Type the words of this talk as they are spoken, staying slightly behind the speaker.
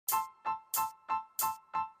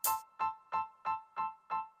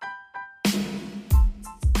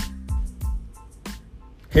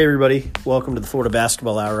Hey everybody, welcome to the Florida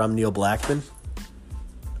Basketball Hour. I'm Neil Blackman.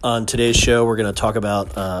 On today's show, we're going to talk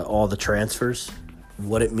about all the transfers,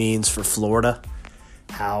 what it means for Florida,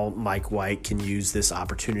 how Mike White can use this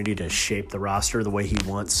opportunity to shape the roster the way he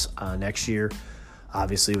wants next year,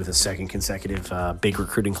 obviously with a second consecutive big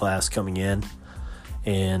recruiting class coming in.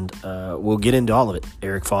 And we'll get into all of it.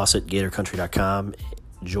 Eric Fawcett, GatorCountry.com,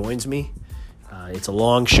 joins me. It's a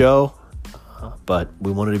long show. But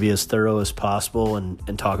we wanted to be as thorough as possible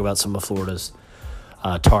and talk about some of Florida's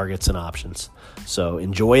targets and options. So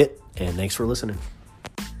enjoy it, and thanks for listening.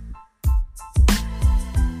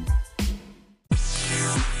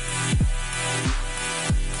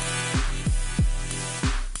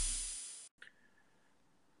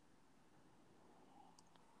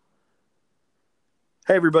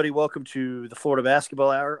 Hey, everybody. Welcome to the Florida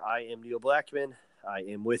Basketball Hour. I am Neil Blackman. I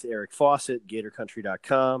am with Eric Fawcett,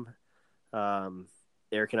 GatorCountry.com.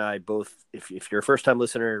 Eric and I both, if you're a first-time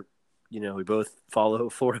listener, we both follow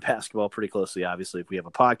Florida basketball pretty closely. Obviously, if we have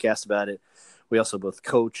a podcast about it, we also both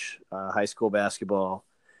coach high school basketball.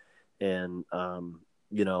 And,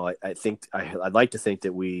 I think I'd like to think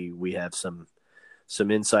that we have some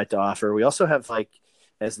insight to offer. We also have,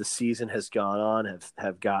 as the season has gone on,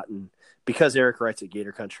 have gotten, because Eric writes at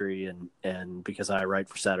Gator Country and because I write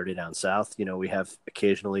for Saturday Down South, we have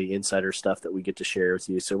occasionally insider stuff that we get to share with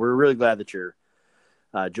you. So we're really glad that you're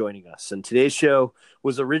joining us. And today's show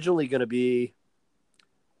was originally going to be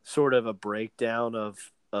sort of a breakdown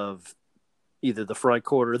of either the front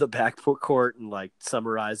court or the back court and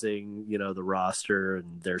summarizing, the roster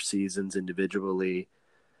and their seasons individually.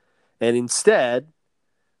 And instead,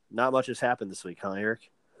 not much has happened this week, huh,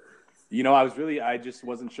 Eric? I just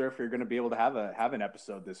wasn't sure if you're going to be able to have an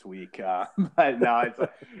episode this week. But no, it's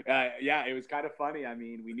it was kind of funny. I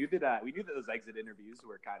mean, we knew that those exit interviews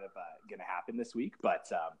were kind of going to happen this week,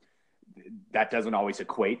 but that doesn't always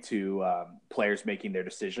equate to players making their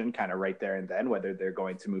decision kind of right there and then whether they're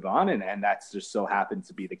going to move on, and that's just so happened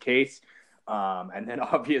to be the case. And then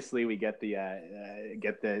obviously we get the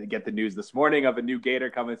news this morning of a new Gator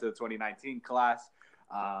coming to the 2019 class.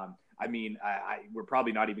 We're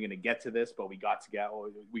probably not even going to get to this, but we got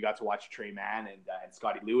to watch Trey Mann and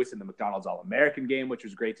Scotty Lewis in the McDonald's All-American game, which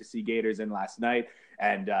was great to see Gators in last night.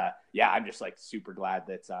 And I'm just super glad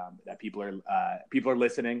that people are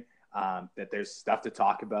listening, that there's stuff to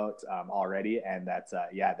talk about already, and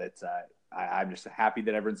I'm just happy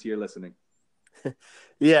that everyone's here listening.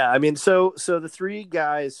 Yeah, so the three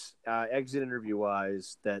guys exit interview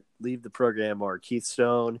wise that leave the program are Keith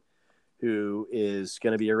Stone, who is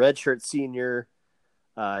going to be a redshirt senior,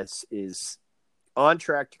 is on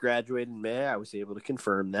track to graduate in May. I was able to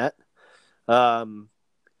confirm that. Coming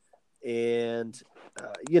off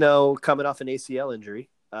an ACL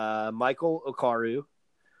injury, Michael Okaru,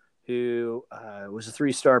 who was a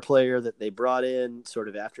three-star player that they brought in sort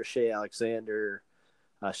of after Shai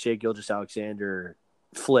Gilgeous-Alexander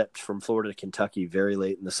flipped from Florida to Kentucky very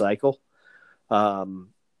late in the cycle.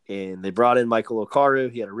 And they brought in Michael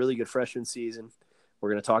Okaru. He had a really good freshman season. We're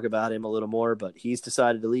going to talk about him a little more, but he's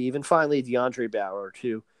decided to leave. And finally, DeAndre Bauer,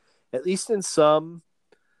 too, at least in some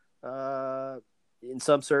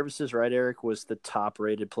services, right, Eric, was the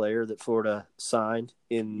top-rated player that Florida signed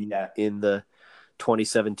in the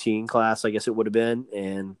 2017 class, I guess it would have been.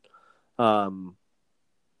 And, a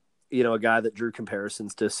guy that drew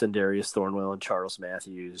comparisons to Sindarius Thornwell and Charles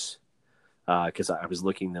Matthews. Because I was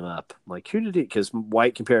looking them up. Who did he? Because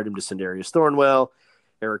White compared him to Sindarius Thornwell.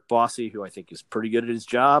 Eric Bossy, who I think is pretty good at his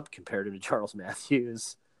job, compared him to Charles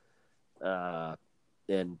Matthews. And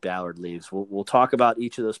Ballard leaves. We'll talk about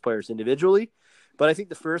each of those players individually. But I think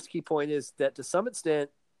the first key point is that to some extent,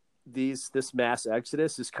 this mass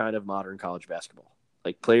exodus is kind of modern college basketball.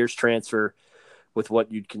 Players transfer with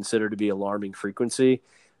what you'd consider to be alarming frequency.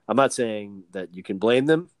 I'm not saying that you can blame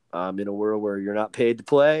them in a world where you're not paid to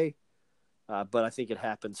play. But I think it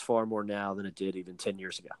happens far more now than it did even 10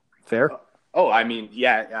 years ago. Fair? I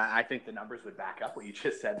think the numbers would back up what you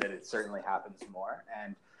just said, that it certainly happens more.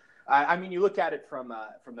 And you look at it from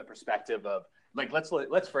the perspective of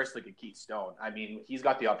let's first look at Keith Stone. He's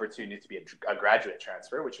got the opportunity to be a graduate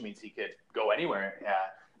transfer, which means he could go anywhere.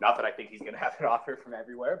 Not that I think he's going to have an offer from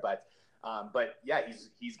everywhere, but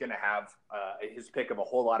he's going to have his pick of a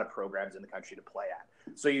whole lot of programs in the country to play at.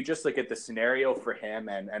 So you just look at the scenario for him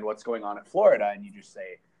and what's going on at Florida, and you just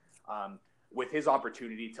say, with his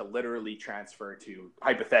opportunity to literally transfer to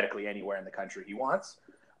hypothetically anywhere in the country he wants,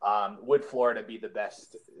 would Florida be the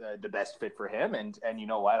best fit for him? And you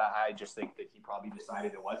know what? I just think that he probably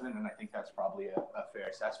decided it wasn't, and I think that's probably a fair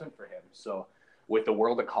assessment for him. So with the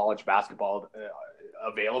world of college basketball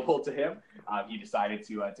available to him. He decided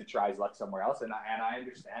to try his luck somewhere else, and I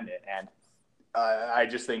understand it. And I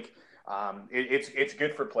just think it's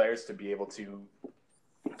good for players to be able to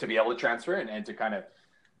transfer and to kind of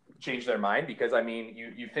change their mind, because I mean,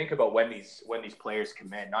 you think about when these players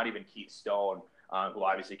commit, not even Keith Stone, who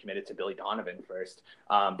obviously committed to Billy Donovan first,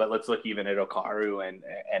 but let's look even at Okaru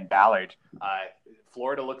and Ballard.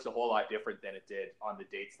 Florida looks a whole lot different than it did on the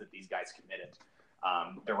dates that these guys committed.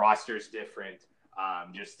 The roster is different.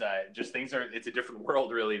 Just things are, it's a different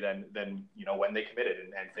world really than when they committed,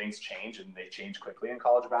 and things change, and they change quickly in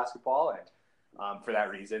college basketball, and for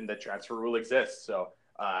that reason the transfer rule exists. So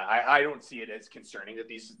I don't see it as concerning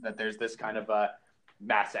that there's this kind of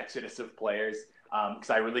mass exodus of players, because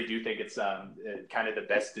I really do think it's kind of the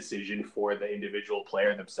best decision for the individual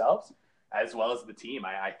player themselves as well as the team.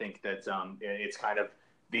 I think that it's kind of,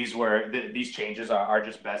 these changes are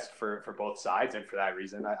just best for both sides, and for that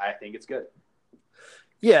reason I think it's good.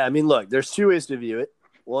 Yeah, I mean, look, there's two ways to view it.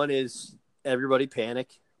 One is everybody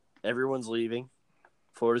panic, everyone's leaving.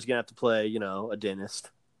 Florida's gonna have to play, a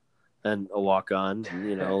dentist and a walk-on.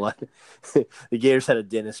 The Gators had a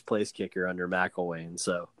dentist place kicker under McElwain,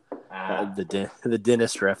 so the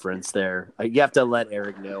dentist reference there. You have to let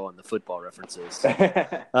Eric know on the football references.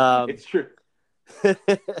 It's true.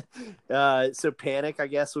 So panic, I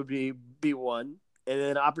guess, would be one, and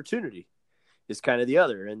then opportunity is kind of the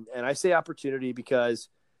other. And I say opportunity because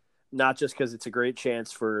not just because it's a great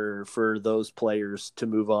chance for those players to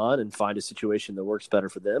move on and find a situation that works better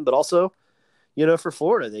for them, but also, for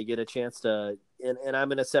Florida, they get a chance to, and I'm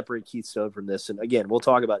going to separate Keith Stone from this. And again, we'll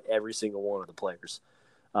talk about every single one of the players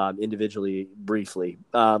individually, briefly.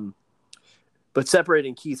 But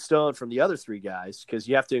separating Keith Stone from the other three guys, because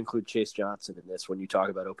you have to include Chase Johnson in this when you talk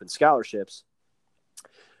about open scholarships.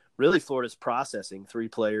 Really, Florida's processing three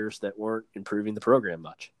players that weren't improving the program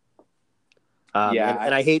much. And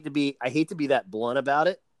I hate to be that blunt about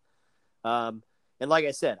it. And like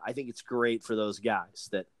I said, I think it's great for those guys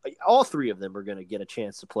that all three of them are going to get a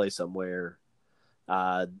chance to play somewhere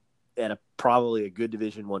at probably a good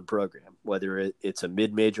Division I program, whether it's a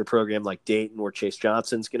mid-major program like Dayton, where Chase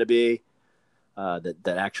Johnson's going to be, that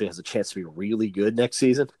actually has a chance to be really good next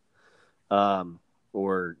season.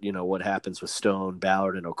 Or, what happens with Stone,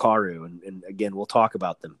 Ballard, and Okaru. And again, we'll talk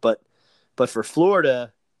about them. But for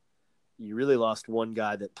Florida, you really lost one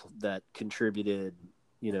guy that contributed,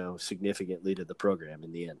 significantly to the program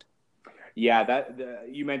in the end. Yeah,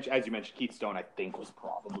 you mentioned, Keith Stone, I think, was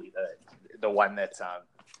probably the one that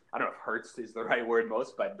I don't know if hurts is the right word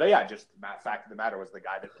most, but yeah, just fact of the matter was the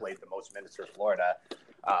guy that played the most minutes for Florida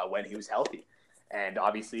when he was healthy, and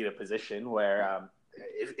obviously in a position where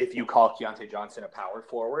if you call Keontae Johnson a power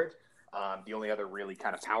forward, the only other really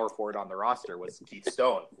kind of power forward on the roster was Keith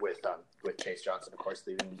Stone, with Chase Johnson, of course,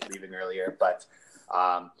 leaving earlier. But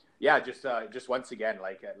just once again,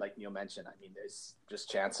 like Neil mentioned, I mean, there's just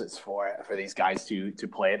chances for these guys to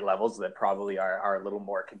play at levels that probably are a little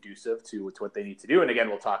more conducive to what they need to do. And again,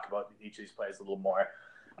 we'll talk about each of these players a little more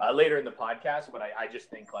later in the podcast. But I just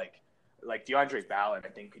think like DeAndre Ballard, I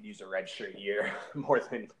think, could use a redshirt year more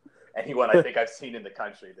than anyone I think I've seen in the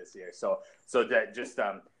country this year. So that just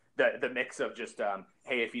the mix of just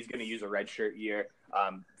hey, if he's going to use a redshirt year,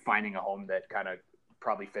 finding a home that kind of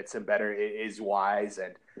probably fits him better is wise.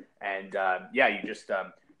 And you just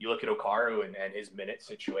you look at Okaru and his minute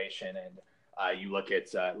situation, and you look at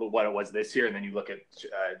what it was this year, and then you look at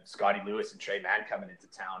Scotty Lewis and Trey Mann coming into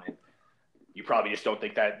town, and you probably just don't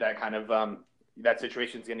think that kind of that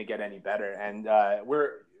situation is going to get any better. And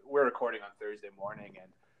we're recording on Thursday morning, and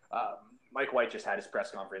Mike White just had his press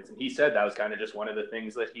conference, and he said that was kind of just one of the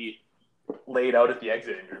things that he laid out at the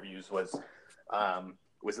exit interviews was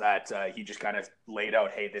that he just kind of laid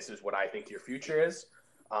out, hey, this is what I think your future is,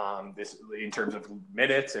 this in terms of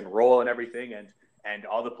minutes and role and everything, and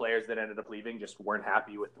all the players that ended up leaving just weren't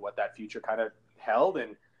happy with what that future kind of held.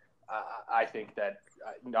 And I think that,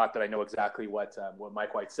 not that I know exactly what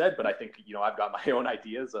Mike White said, but I think I've got my own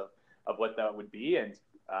ideas of what that would be. And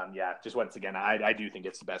just once again, I do think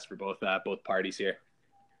it's the best for both parties here.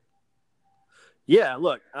 Yeah,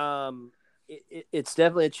 look, it's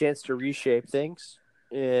definitely a chance to reshape things,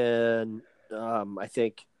 and I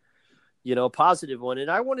think a positive one. And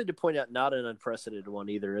I wanted to point out not an unprecedented one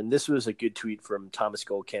either. And this was a good tweet from Thomas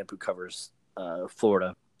Goldkamp, who covers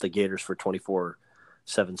Florida, the Gators, for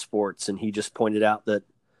 24/7 Sports, and he just pointed out that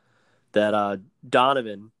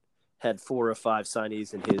Donovan had 4 of 5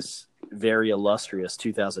 signees in his very illustrious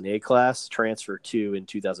 2008 class, transfer 2 in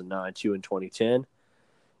 2009, 2 in 2010.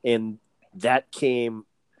 And that came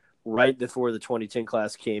right before the 2010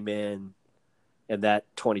 class came in, And that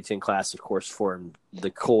 2010 class, of course, formed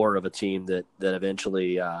the core of a team that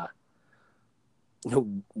eventually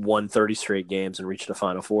won 30 straight games and reached a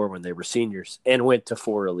Final Four when they were seniors and went to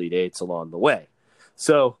 4 Elite Eights along the way.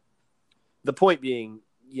 So the point being,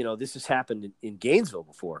 this has happened in Gainesville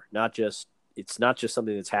before. It's not just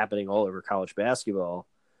something that's happening all over college basketball.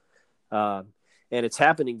 And it's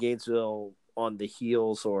happened in Gainesville on the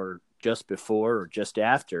heels or just before or just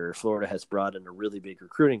after Florida has brought in a really big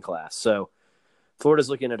recruiting class. So Florida's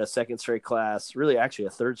looking at a second straight class, really actually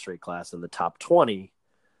a third straight class in the top 20,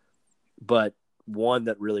 but one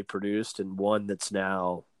that really produced and one that's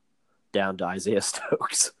now down to Isaiah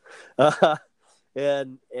Stokes.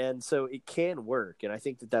 And so it can work. And I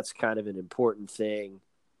think that that's kind of an important thing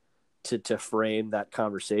to frame that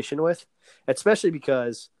conversation with, especially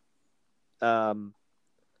because,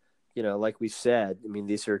 like we said, I mean,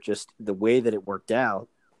 these are just the way that it worked out,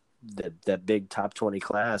 that big top 20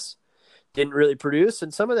 class didn't really produce.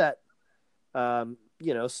 And some of that,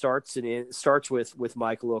 starts with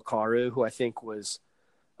Michael Okaru, who I think was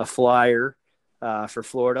a flyer for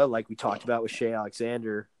Florida, like we talked about with Shea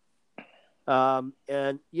Alexander.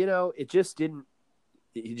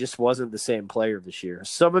 He just wasn't the same player this year.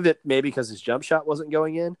 Some of it maybe because his jump shot wasn't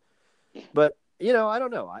going in, but I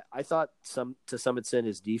don't know. I thought to some extent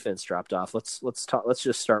his defense dropped off. Let's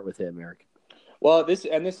just start with him, Eric. Well, this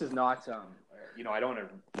is not, I don't want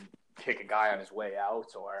to kick a guy on his way out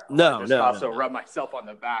or rub myself on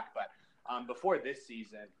the back. But before this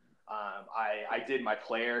season, I did my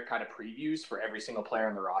player kind of previews for every single player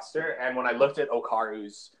on the roster. And when I looked at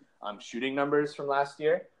Okaru's shooting numbers from last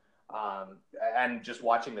year, and just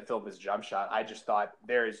watching the film of his jump shot, I just thought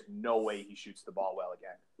there is no way he shoots the ball well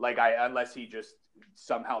again. Unless he just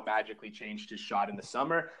somehow magically changed his shot in the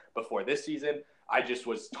summer before this season, I just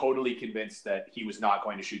was totally convinced that he was not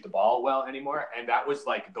going to shoot the ball well anymore. And that was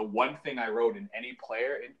like the one thing I wrote in any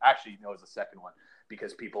player. And actually, no, it was the second one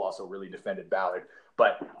because people also really defended Ballard.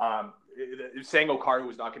 But saying Okaru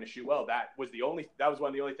was not going to shoot well, that was one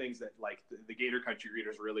of the only things that the Gator Country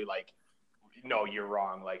readers really no, you're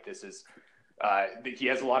wrong. This is he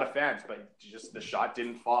has a lot of fans, but just the shot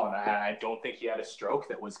didn't fall. And I don't think he had a stroke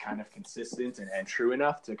that was kind of consistent and true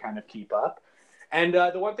enough to kind of keep up. And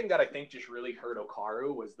the one thing that I think just really hurt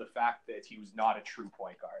Okaru was the fact that he was not a true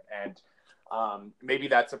point guard. And maybe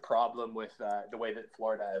that's a problem with the way that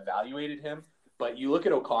Florida evaluated him. But you look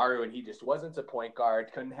at Okaru, and he just wasn't a point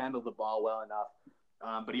guard, couldn't handle the ball well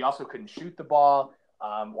enough. But he also couldn't shoot the ball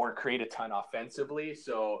or create a ton offensively.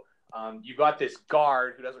 So you got this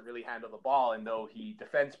guard who doesn't really handle the ball, and though he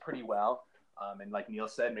defends pretty well, and like Neil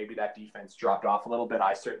said, maybe that defense dropped off a little bit.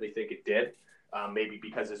 I certainly think it did. Maybe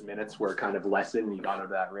because his minutes were kind of lessened and he got out of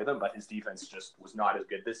that rhythm, but his defense just was not as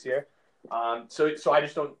good this year. So I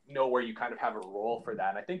just don't know where you kind of have a role for that.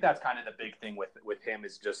 And I think that's kind of the big thing with him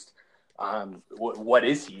is just what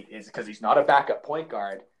is he? Is because he's not a backup point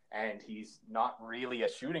guard and he's not really a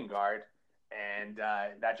shooting guard. And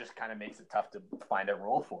that just kind of makes it tough to find a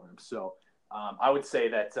role for him. So I would say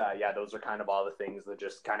that, those are kind of all the things that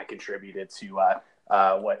just kind of contributed to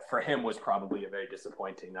what for him was probably a very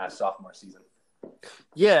disappointing sophomore season.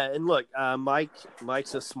 Yeah, and look,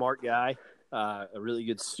 Mike's a smart guy, a really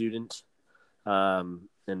good student, and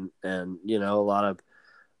a lot of,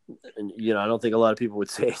 I don't think a lot of people would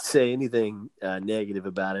say anything negative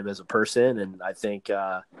about him as a person, and I think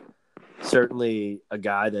certainly a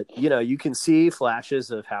guy that you can see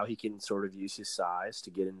flashes of how he can sort of use his size to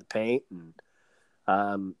get in the paint, and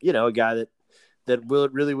a guy that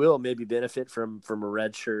will maybe benefit from a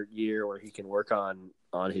redshirt year where he can work on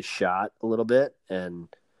his shot a little bit and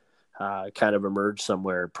kind of emerge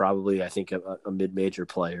somewhere, probably I think a mid-major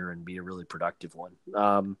player and be a really productive one.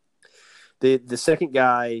 The second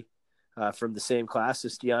guy from the same class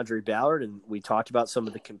is DeAndre Ballard, and we talked about some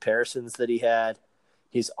of the comparisons that he had.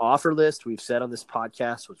 His offer list, we've said on this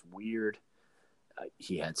podcast, was weird.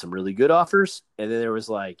 He had some really good offers, and then there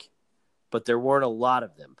was but there weren't a lot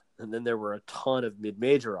of them. And then there were a ton of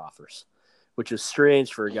mid-major offers, which is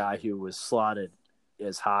strange for a guy who was slotted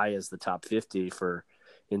as high as the top 50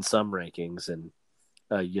 in some rankings and,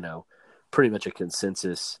 pretty much a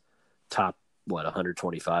consensus top,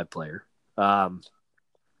 125 player. So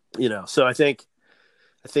I think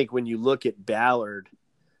when you look at Ballard,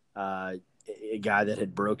 a guy that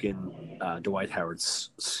had broken Dwight Howard's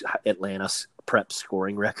Atlanta prep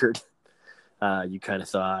scoring record, you kind of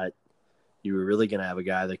thought you were really going to have a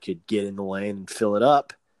guy that could get in the lane and fill it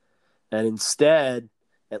up. And instead,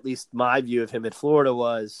 at least my view of him at Florida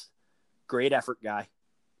was great effort guy,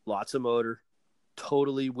 lots of motor,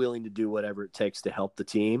 totally willing to do whatever it takes to help the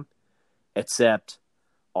team, except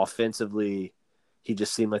offensively he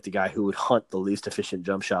just seemed like the guy who would hunt the least efficient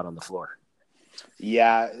jump shot on the floor.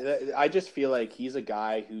 Yeah, I just feel like he's a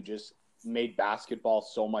guy who just made basketball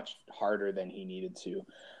so much harder than he needed to.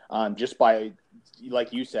 Just by,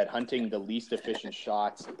 like you said, hunting the least efficient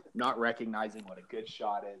shots, not recognizing what a good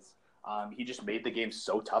shot is. He just made the game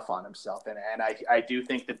so tough on himself. And I do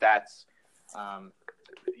think that's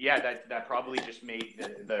that probably just made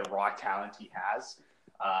the raw talent he has.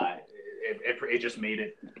 It just made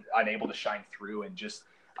it unable to shine through, and just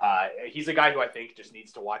he's a guy who I think just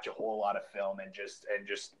needs to watch a whole lot of film and just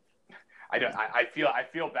I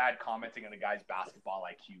feel bad commenting on a guy's basketball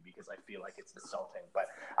IQ because I feel like it's insulting, but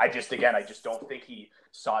I just don't think he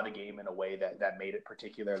saw the game in a way that made it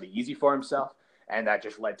particularly easy for himself, and that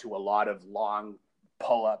just led to a lot of long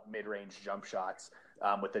pull-up mid-range jump shots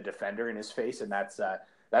with the defender in his face, and that's a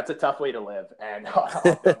tough way to live, and on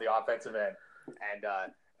the offensive end. And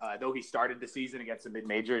though he started the season against the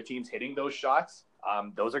mid-major teams hitting those shots,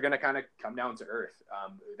 those are going to kind of come down to earth.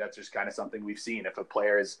 That's just kind of something we've seen. If a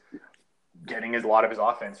player is getting a lot of his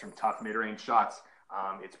offense from tough mid-range shots,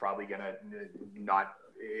 it's probably going to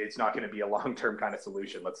it's not going to be a long-term kind of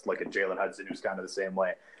solution. Let's look at Jalen Hudson, who's kind of the same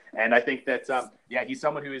way. And I think that, he's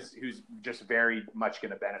someone who's just very much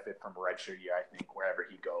going to benefit from a redshirt year, I think, wherever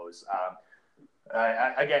he goes.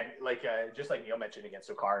 Again, just like Neil mentioned against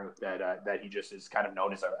Okaru, that he just is kind of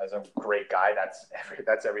known as a great guy.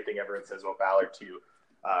 That's everything everyone says about Ballard too.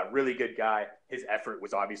 Really good guy. His effort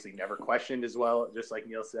was obviously never questioned as well, just like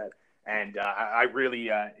Neil said. And I really,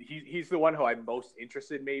 he's the one who I'm most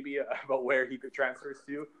interested maybe about where he could transfer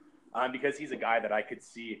to, because he's a guy that I could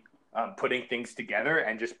see putting things together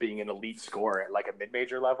and just being an elite scorer at like a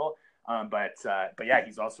mid-major level. But yeah,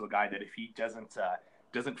 he's also a guy that if he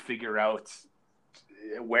doesn't figure out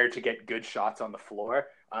where to get good shots on the floor,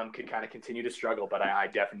 could kind of continue to struggle. But I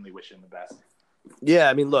definitely wish him the best. Yeah,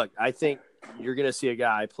 I mean, look, I think you're going to see a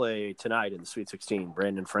guy play tonight in the Sweet 16,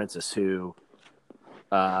 Brandon Francis, who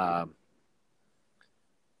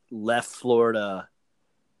left Florida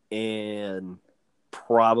and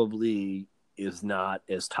probably is not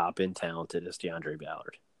as top-end talented as DeAndre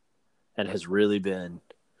Ballard and has really been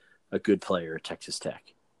a good player at Texas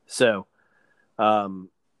Tech. So,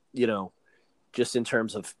 just in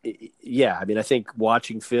terms of, I mean, I think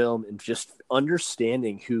watching film and just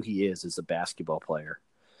understanding who he is as a basketball player.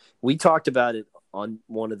 We talked about it on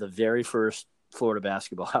one of the very first Florida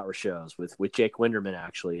Basketball Hour shows with Jake Winderman,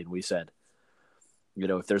 actually, and we said,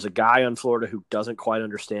 if there's a guy on Florida who doesn't quite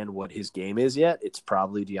understand what his game is yet, it's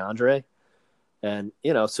probably DeAndre. And,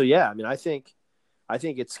 so yeah, I mean, I think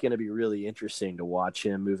it's going to be really interesting to watch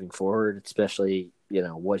him moving forward, especially,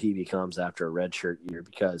 what he becomes after a redshirt year,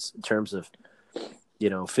 because in terms of,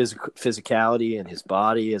 physicality and his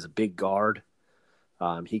body as a big guard,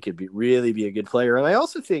 he could really be a good player. And I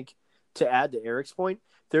also think, to add to Eric's point,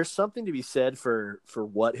 there's something to be said for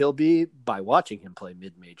what he'll be by watching him play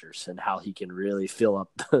mid-majors and how he can really fill up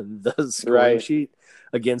the scoring sheet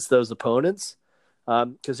against those opponents,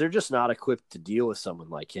 because they're just not equipped to deal with someone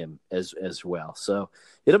like him as well. So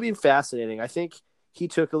it'll be fascinating. I think he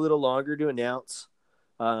took a little longer to announce,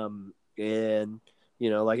 and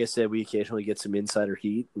like I said, we occasionally get some insider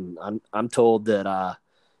heat, and I'm told that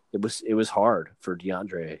it was hard for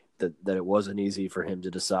DeAndre, that it wasn't easy for him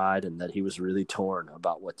to decide, and that he was really torn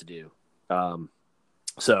about what to do.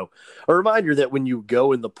 So a reminder that when you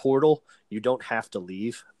go in the portal, you don't have to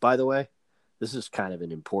leave, by the way. This is kind of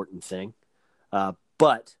an important thing.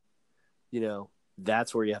 But,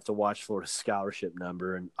 that's where you have to watch Florida's scholarship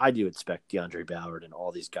number. And I do expect DeAndre Ballard and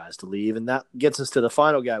all these guys to leave. And that gets us to the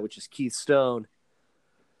final guy, which is Keith Stone.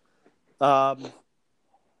 Look,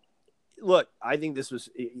 I think this was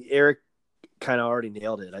 – Eric kind of already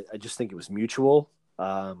nailed it. I just think it was mutual.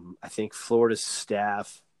 I think Florida's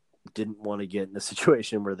staff didn't want to get in a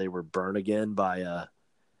situation where they were burned again by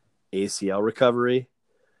ACL recovery.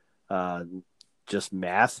 Just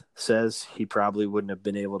math says he probably wouldn't have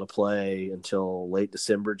been able to play until late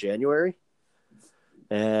December, January.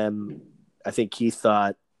 And I think Keith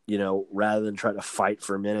thought, rather than trying to fight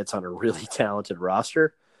for minutes on a really talented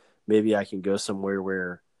roster, maybe I can go somewhere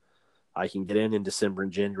where I can get in December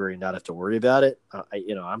and January and not have to worry about it.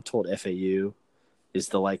 I'm told FAU is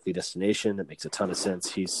the likely destination. It makes a ton of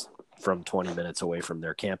sense. He's from 20 minutes away from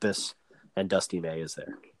their campus, and Dusty May is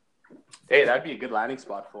there. Hey, that'd be a good landing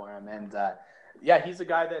spot for him. And he's a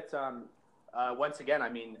guy that, once again, I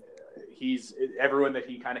mean, he's everyone that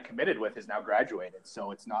he kind of committed with is now graduated.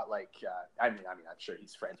 So it's not like, I'm sure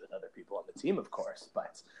he's friends with other people on the team, of course,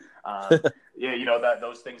 but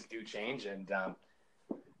those things do change. And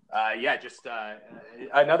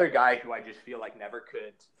another guy who I just feel like never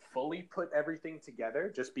could fully put everything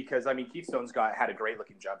together, just because I mean Keith Stone's had a great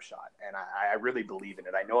looking jump shot, and I really believe in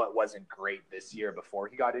it. I know it wasn't great this year before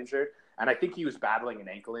he got injured, and I think he was battling an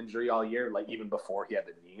ankle injury all year, like even before he had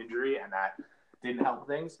the knee injury, and that didn't help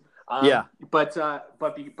things. But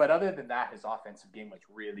other than that, his offensive game was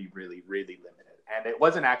really, really, really limited, and it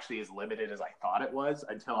wasn't actually as limited as I thought it was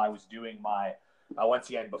until I was doing my once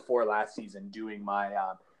again before last season doing my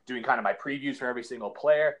doing kind of my previews for every single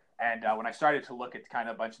player. And when I started to look at kind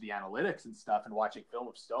of a bunch of the analytics and stuff and watching film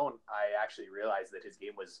of Stone, I actually realized that his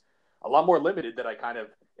game was a lot more limited than I kind of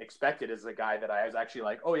expected as a guy that I was actually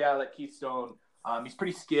like, oh yeah, like Keith Stone, he's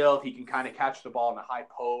pretty skilled. He can kind of catch the ball in the high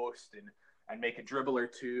post and make a dribble or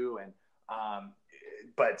two. And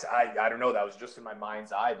but I don't know, that was just in my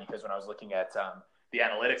mind's eye, because when I was looking at the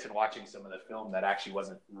analytics and watching some of the film, that actually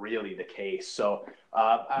wasn't really the case. So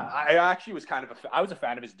I actually was I was a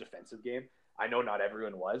fan of his defensive game. I know not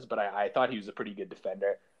everyone was, but I thought he was a pretty good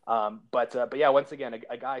defender. But yeah, once again,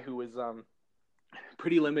 a guy who was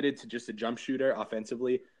pretty limited to just a jump shooter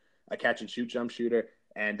offensively, a catch and shoot jump shooter,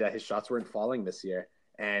 and his shots weren't falling this year.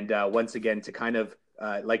 And once again, to kind of,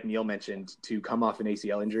 like Neil mentioned, to come off an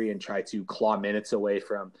ACL injury and try to claw minutes away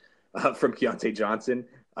from Keontae Johnson,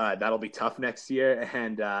 that'll be tough next year.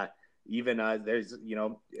 And even there's,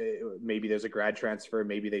 maybe there's a grad transfer.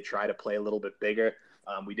 Maybe they try to play a little bit bigger.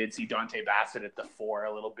 We did see Dante Bassett at the 4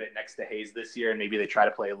 a little bit next to Hayes this year, and maybe they try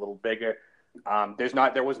to play a little bigger.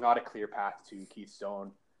 There was not a clear path to Keith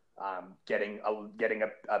Stone getting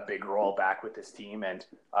a big role back with this team. And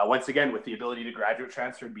once again, with the ability to graduate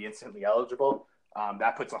transfer and be instantly eligible,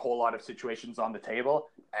 that puts a whole lot of situations on the table.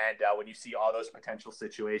 And when you see all those potential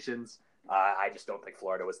situations, I just don't think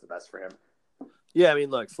Florida was the best for him. Yeah, I mean,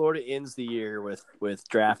 look, Florida ends the year with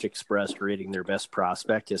Draft Express rating their best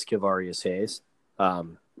prospect as Kevarius Hayes.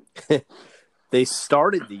 They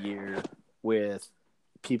started the year with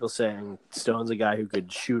people saying Stone's a guy who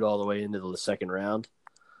could shoot all the way into the second round,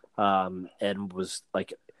 and was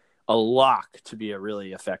like a lock to be a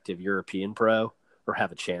really effective European pro, or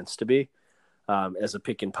have a chance to be, as a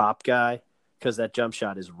pick and pop guy, because that jump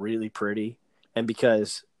shot is really pretty. And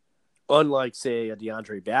because unlike, say, a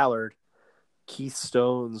DeAndre Ballard, Keith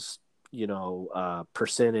Stone's,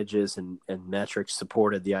 percentages and metrics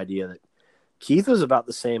supported the idea that Keith was about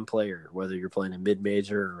the same player, whether you're playing a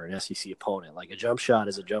mid-major or an SEC opponent. Like, a jump shot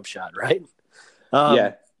is a jump shot, right?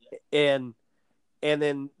 Yeah. And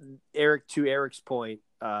then to Eric's point,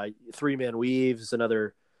 3-Man Weaves,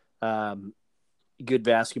 another good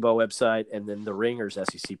basketball website, and then the Ringers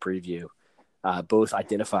SEC preview, both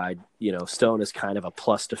identified, Stone as kind of a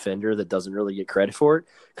plus defender that doesn't really get credit for it,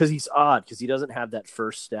 because he's odd, because he doesn't have that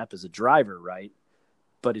first step as a driver, right?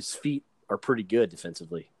 But his feet are pretty good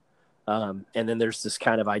defensively. And then there's this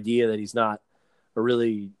kind of idea that he's not a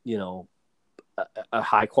really, a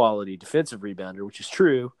high quality defensive rebounder, which is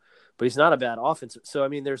true, but he's not a bad offensive. So, I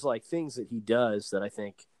mean, there's like things that he does that I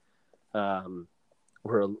think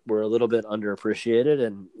were a little bit underappreciated.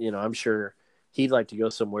 And, I'm sure he'd like to go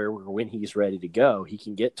somewhere where when he's ready to go, he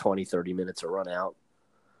can get 20, 30 minutes of run out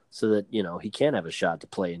so that, he can have a shot to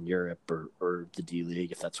play in Europe or the D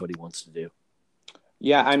League if that's what he wants to do.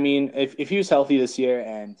 Yeah, I mean, if he was healthy this year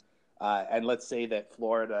and let's say that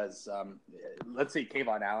Florida's, let's say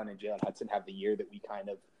Kayvon Allen and Jalen Hudson have the year that we kind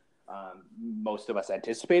of, most of us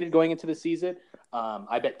anticipated going into the season,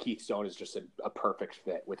 I bet Keith Stone is just a perfect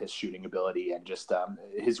fit with his shooting ability and just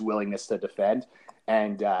his willingness to defend.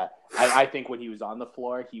 And I think when he was on the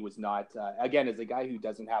floor, he was not, again, as a guy who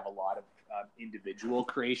doesn't have a lot of individual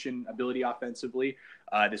creation ability offensively,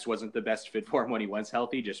 this wasn't the best fit for him when he was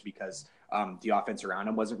healthy, just because the offense around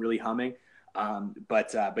him wasn't really humming.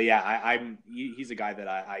 But yeah, he's a guy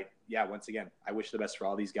that once again, I wish the best for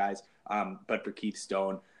all these guys. But for Keith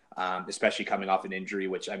Stone, especially coming off an injury,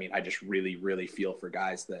 which, I mean, I just really, really feel for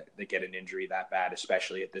guys that get an injury that bad,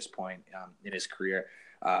 especially at this point in his career.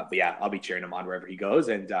 But yeah, I'll be cheering him on wherever he goes,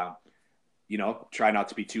 and try not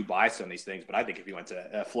to be too biased on these things. But I think if he went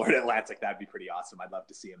to Florida Atlantic, that'd be pretty awesome. I'd love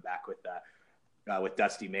to see him back with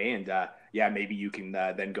Dusty May, and maybe you can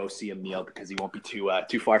then go see him, Neil, because he won't be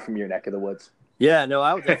too far from your neck of the woods. Yeah, no,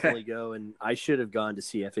 I would definitely go, and I should have gone to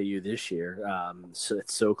see FAU this year. So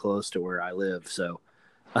it's so close to where I live, so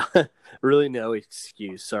really no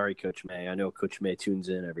excuse. Sorry, Coach May. I know Coach May tunes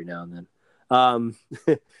in every now and then.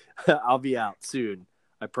 I'll be out soon.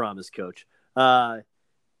 I promise, Coach.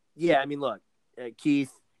 Yeah, I mean, look,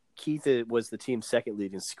 Keith was the team's second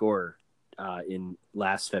leading scorer in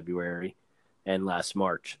last February and last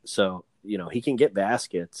March. So, he can get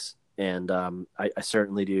baskets, and I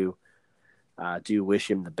certainly do wish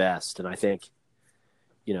him the best. And I think,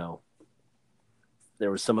 there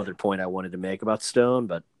was some other point I wanted to make about Stone,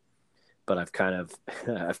 but but I've kind of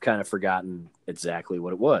I've kind of forgotten exactly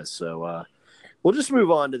what it was. So we'll just move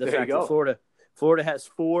on to the fact that Florida has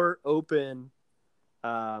 4 open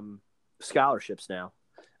scholarships now,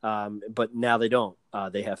 but now they don't.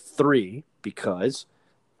 They have 3 because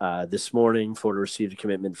this morning Florida received a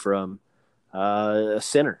commitment from a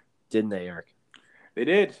center, didn't they, Eric? They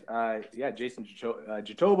did. Jason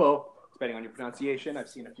Jitobo, depending on your pronunciation. I've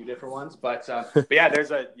seen a few different ones. But yeah,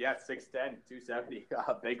 there's a 6'10", 270,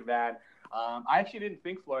 big man. I actually didn't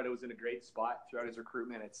think Florida was in a great spot throughout his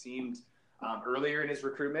recruitment. It seemed earlier in his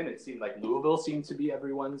recruitment, it seemed like Louisville seemed to be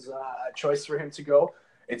everyone's choice for him to go.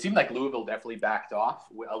 It seemed like Louisville definitely backed off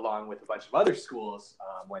along with a bunch of other schools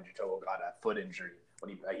when Jitobo got a foot injury,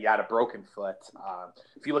 when he had a broken foot.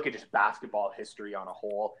 If you look at just basketball history on a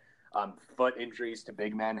whole, foot injuries to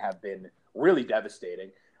big men have been really devastating.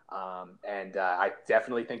 I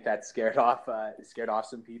definitely think that scared off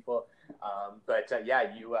some people.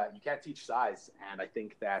 You can't teach size. And I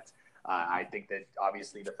think that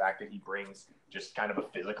obviously the fact that he brings just kind of a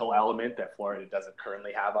physical element that Florida doesn't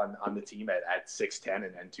currently have on the team at 6'10"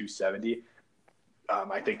 and 270.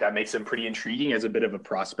 I think that makes him pretty intriguing as a bit of a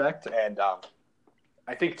prospect. And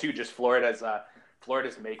I think too, just Florida's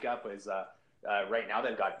makeup is right now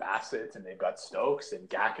they've got Bassett and they've got Stokes, and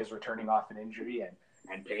Gak is returning off an injury,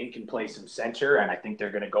 and Payne can play some center, and I think they're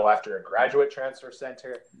going to go after a graduate transfer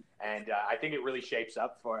center. And I think it really shapes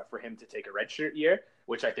up for him to take a redshirt year,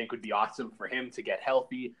 which I think would be awesome for him to get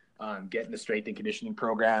healthy, get in the strength and conditioning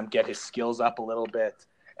program, get his skills up a little bit.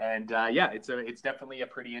 And it's definitely a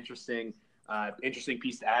pretty interesting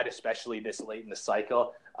piece to add, especially this late in the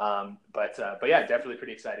cycle. Definitely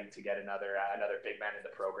pretty exciting to get another big man in the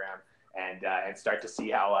program and start to see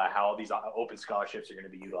how all these open scholarships are going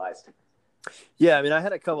to be utilized. Yeah, I mean, I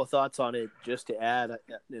had a couple of thoughts on it just to add,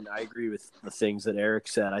 and I agree with the things that Eric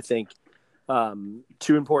said. I think 2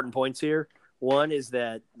 important points here. One is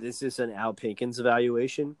that this is an Al Pinkins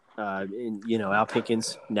evaluation. Al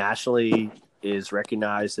Pinkins nationally is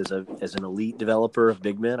recognized as an elite developer of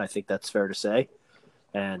big men. I think that's fair to say,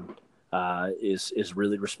 and is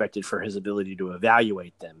really respected for his ability to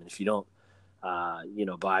evaluate them. And if you don't,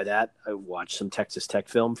 buy that, I watched some Texas Tech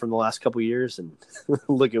film from the last couple of years and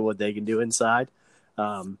look at what they can do inside.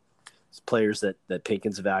 Players that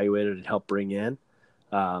Pinkins evaluated and helped bring in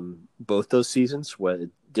both those seasons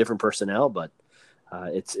with different personnel, but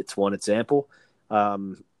it's one example.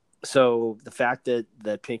 So the fact that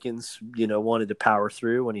Pinkins, wanted to power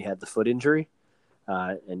through when he had the foot injury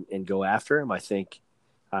and go after him, I think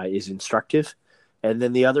is instructive. And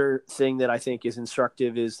then the other thing that I think is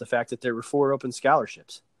instructive is the fact that there were 4 open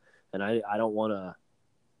scholarships. And I don't want to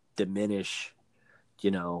diminish,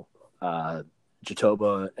 Jitobo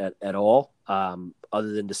at all,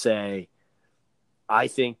 other than to say I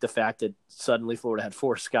think the fact that suddenly Florida had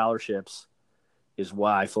 4 scholarships is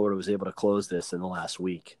why Florida was able to close this in the last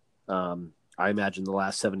week. I imagine the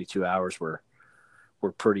last 72 hours were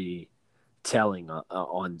pretty telling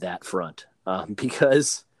on that front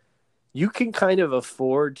because – you can kind of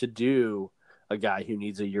afford to do a guy who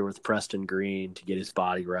needs a year with Preston Green to get his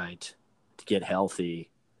body right, to get healthy.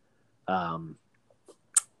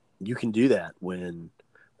 You can do that when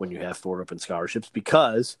you have 4 open scholarships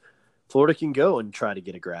because Florida can go and try to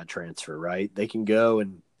get a grad transfer, right? They can go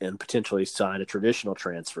and potentially sign a traditional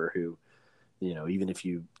transfer who, even if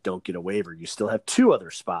you don't get a waiver, you still have 2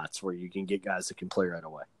 other spots where you can get guys that can play right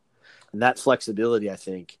away. And that flexibility, I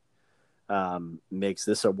think, makes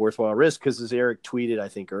this a worthwhile risk because, as Eric tweeted, I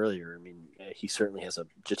think earlier, I mean,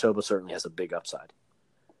 Jitobo certainly has a big upside.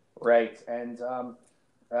 Right, and I'm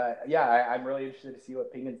really interested to see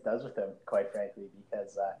what Pinkins does with him, quite frankly,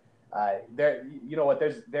 because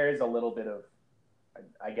there is a little bit of,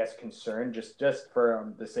 I guess, concern just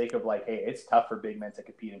for the sake of hey, it's tough for big men to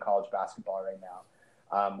compete in college basketball right now.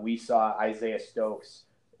 We saw Isaiah Stokes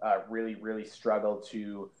really, really struggle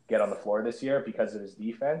to get on the floor this year because of his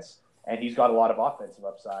defense. And he's got a lot of offensive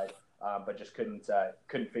upside, but just couldn't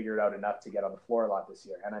figure it out enough to get on the floor a lot this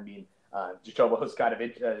year. And I mean, Jitobo is kind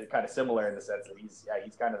of similar in the sense that he's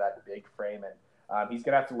kind of that big frame, and he's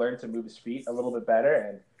gonna have to learn to move his feet a little bit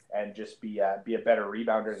better and just be a better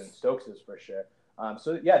rebounder than Stokes is for sure.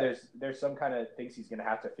 There's some kind of things he's gonna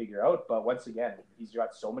have to figure out. But once again, he's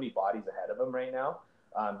got so many bodies ahead of him right now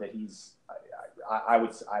that he's. I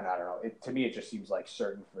don't know. To me, it just seems like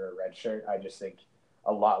certain for a red shirt. I just think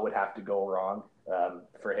a lot would have to go wrong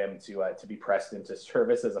for him to be pressed into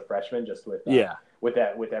service as a freshman, just with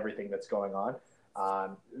everything that's going on.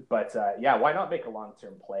 Why not make a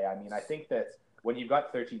long-term play? I mean, I think that when you've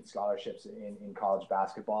got 13 scholarships in college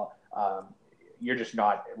basketball, you're just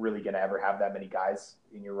not really going to ever have that many guys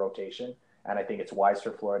in your rotation. And I think it's wise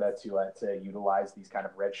for Florida to utilize these kind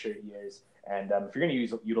of redshirt years. And if you're going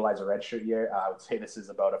to utilize a redshirt year, I would say this is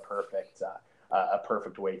about a perfect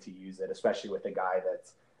way to use it, especially with a guy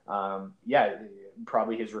that,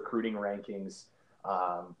 probably his recruiting rankings.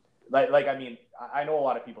 I mean, I know a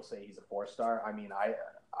lot of people say he's a 4-star. I mean,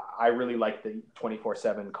 I really like the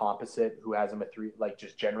 24/7 composite who has him a 3. Like,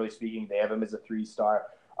 just generally speaking, they have him as a 3-star.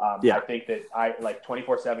 I think that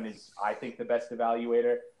 24/7 is, I think, the best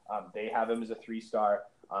evaluator. They have him as a 3-star.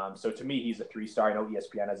 So to me, he's a 3-star. I know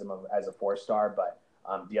ESPN has him as a 4-star, but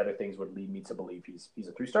the other things would lead me to believe he's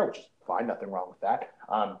a 3-star, which is fine. Nothing wrong with that.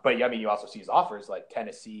 But yeah, I mean, you also see his offers like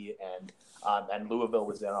Tennessee and Louisville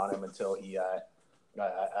was in on him until he,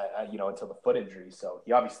 until the foot injury. So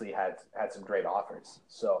he obviously had some great offers.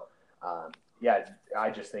 So I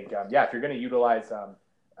just think, if you're going to utilize a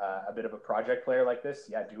bit of a project player like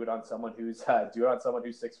this, do it on someone who's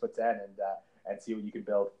 6'10" and see what you can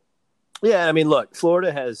build. Yeah, I mean, look,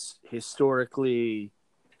 Florida has historically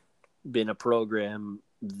been a program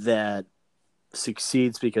that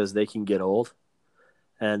succeeds because they can get old.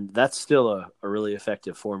 And that's still a really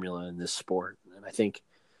effective formula in this sport. And I think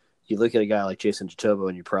you look at a guy like Jason Jitoboh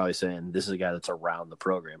and you're probably saying this is a guy that's around the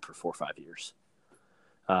program for 4 or 5 years.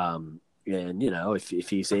 And, if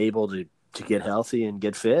he's able to get healthy and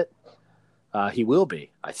get fit, he will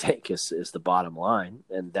be, I think, is the bottom line.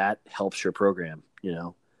 And that helps your program,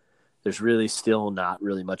 There's really still not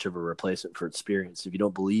really much of a replacement for experience. If you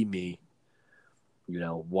don't believe me,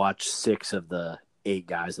 watch 6 of the 8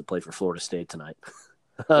 guys that play for Florida State tonight.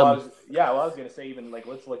 I was going to say, even like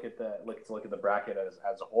let's look at the bracket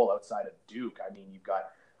as a whole outside of Duke. I mean, you've got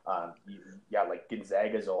like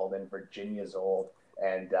Gonzaga's old and Virginia's old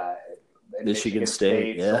and Michigan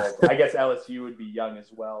State's old. I guess LSU would be young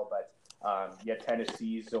as well, but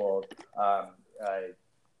Tennessee's old. I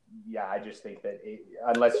just think that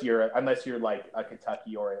unless you're like a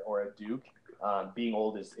Kentucky or a Duke, being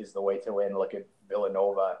old is the way to win. Look at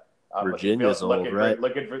Villanova. Virginia's old, right?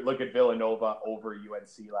 Look at Villanova over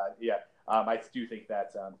UNC. I do think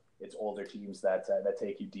that it's older teams that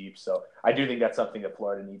take you deep. So I do think that's something that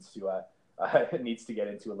Florida needs to get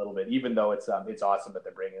into a little bit. Even though it's awesome that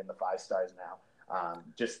they're bringing in the 5 stars now.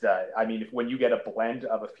 When you get a blend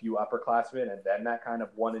of a few upperclassmen and then that kind of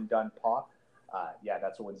one and done pop,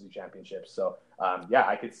 that's what wins you championships. So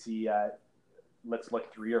I could see. Let's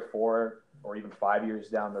look 3 or 4 or even 5 years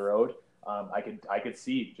down the road. I could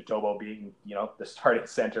see Jitoboh being, the starting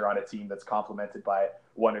center on a team that's complemented by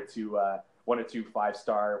one or two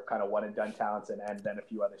 5-star kind of one and done talents and then a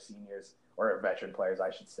few other seniors or veteran players,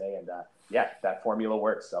 I should say. And that formula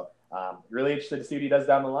works. So really interested to see what he does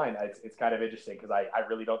down the line. It's kind of interesting because I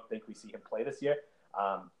really don't think we see him play this year.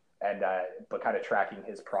 But kind of tracking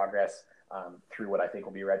his progress through what I think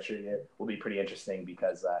will be redshirt year will be pretty interesting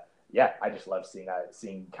because I just love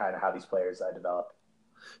seeing kind of how these players develop.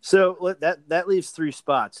 So that leaves 3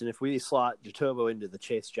 spots, and if we slot Jitoboh into the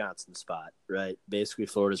Chase Johnson spot, right? Basically,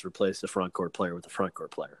 Florida's replaced the front court player with a front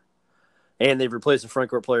court player, and they've replaced a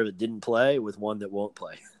front court player that didn't play with one that won't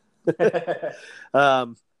play.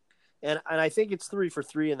 And I think it's 3 for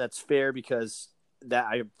 3, and that's fair because that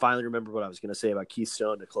I finally remember what I was going to say about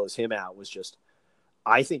Keystone to close him out was just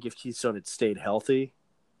I think if Keystone had stayed healthy,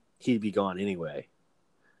 he'd be gone anyway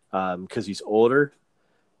because he's older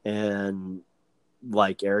and.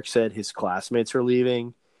 Like Eric said, his classmates are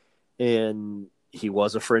leaving, and he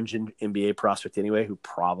was a fringe NBA prospect anyway who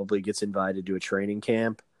probably gets invited to a training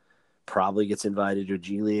camp, probably gets invited to a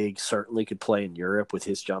G League, certainly could play in Europe with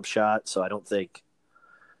his jump shot. So I don't think,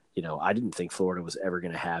 I didn't think Florida was ever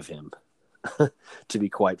going to have him, to be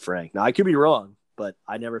quite frank. Now, I could be wrong, but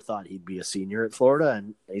I never thought he'd be a senior at Florida,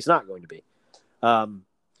 and he's not going to be. But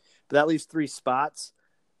that leaves 3 spots.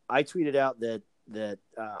 I tweeted out that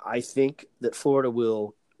I think that Florida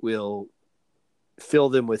will fill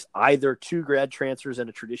them with either 2 grad transfers and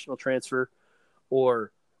a traditional transfer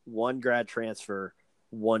or 1 grad transfer,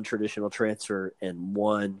 1 traditional transfer, and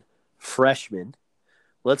 1 freshman.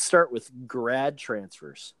 Let's start with grad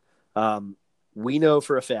transfers. We know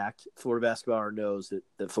for a fact, Florida Basketball Hour knows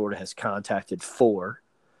that Florida has contacted 4.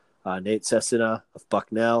 Nate Sestina of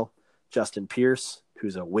Bucknell, Justin Pierce,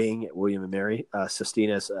 who's a wing at William & Mary,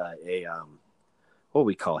 Sestina's what do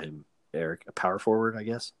we call him, Eric? A power forward, I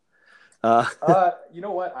guess. You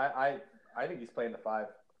know what? I think he's playing the 5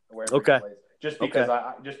 wherever he plays. Just because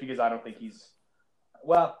I don't think he's.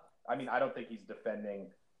 Well, I mean, I don't think he's defending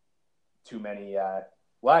too many.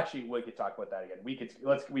 Well, actually, we could talk about that again.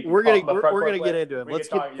 We're gonna get into him.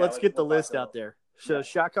 Let's get the list out there. So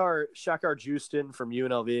Shakar Justin from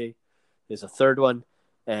UNLV is a 3rd one.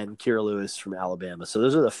 and Kira Lewis from Alabama. So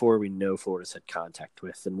those are the 4 we know Florida's had contact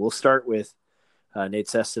with. And we'll start with Nate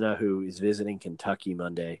Sestina, who is visiting Kentucky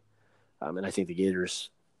Monday. And I think the Gators,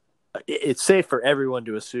 it's safe for everyone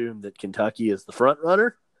to assume that Kentucky is the front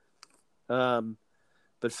runner.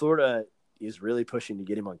 But Florida is really pushing to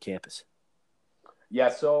get him on campus. Yeah,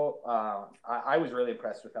 so I was really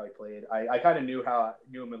impressed with how he played. I kind of knew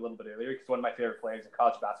him a little bit earlier because one of my favorite players in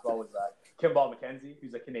college basketball was Kimball McKenzie,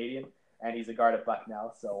 who's a Canadian, and he's a guard at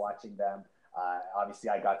Bucknell. So watching them, obviously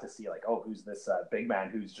I got to see who's this big man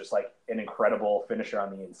who's just like an incredible finisher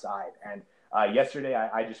on the inside. And yesterday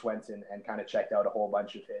I just went and kind of checked out a whole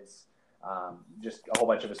bunch of his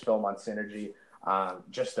film on Synergy.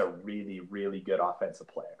 Just a really, really good offensive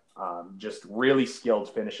player. Just really skilled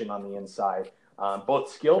finishing on the inside.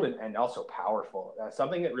 Both skilled and also powerful.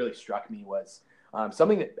 Something that really struck me was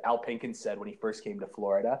something that Al Pinkins said when he first came to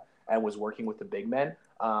Florida and was working with the big men.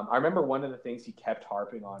 I remember one of the things he kept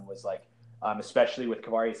harping on was especially with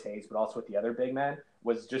Kavarius Hayes, but also with the other big men,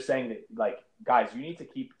 was just saying that guys, you need to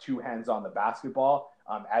keep 2 hands on the basketball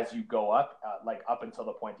as you go up, up until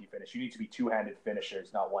the point you finish. You need to be 2-handed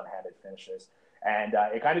finishers, not 1-handed finishers. And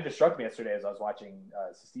it kind of just struck me yesterday as I was watching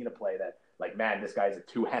Sestina play that, man, this guy's a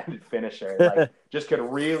 2-handed finisher. Just could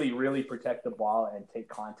really, really protect the ball and take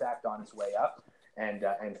contact on his way up and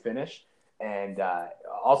finish. And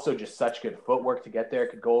also just such good footwork to get there.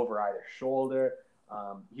 Could go over either shoulder.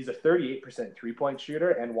 He's a 38% three-point shooter.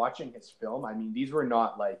 And watching his film, I mean, these were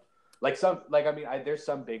not there's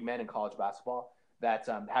some big men in college basketball that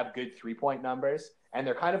have good three-point numbers. And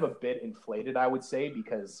they're kind of a bit inflated, I would say,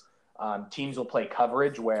 because teams will play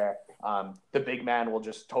coverage where the big man will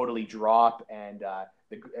just totally drop and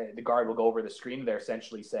the guard will go over the screen. They're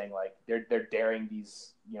essentially saying they're daring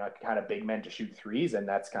these kind of big men to shoot threes, and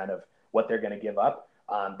that's kind of what they're going to give up.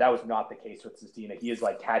 That was not the case with Sestina. He is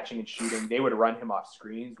catching and shooting. They would run him off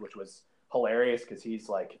screens, which was hilarious because he's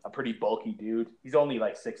a pretty bulky dude. He's only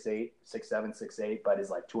 6'8", 6'7", 6'8", but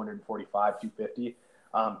is 245, 250.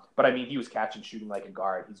 But I mean, he was catching, shooting like a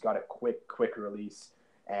guard. He's got a quick release.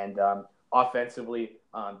 And offensively,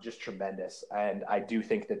 just tremendous. And I do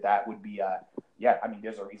think that would be,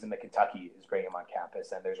 there's a reason that Kentucky is bringing him on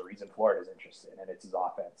campus, and there's a reason Florida's interested, and it's his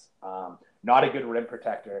offense. Not a good rim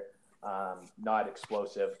protector, not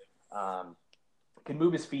explosive. Can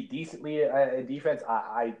move his feet decently in defense.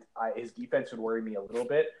 His defense would worry me a little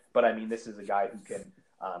bit, but I mean, this is a guy who can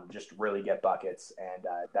just really get buckets, and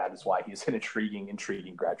that is why he's an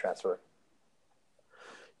intriguing grad transfer.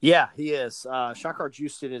 Yeah, he is. Shakar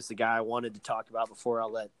Houston is the guy I wanted to talk about before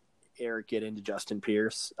I'll let Eric get into Justin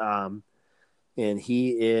Pierce. And he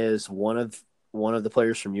is one of the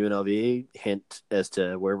players from UNLV, hint as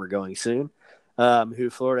to where we're going soon, who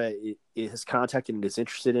Florida is contacted and is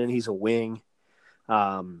interested in. He's a wing,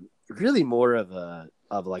 really more of an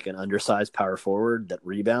undersized power forward that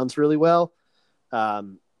rebounds really well.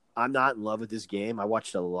 I'm not in love with his game. I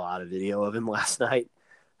watched a lot of video of him last night.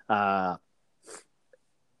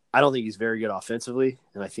 I don't think he's very good offensively,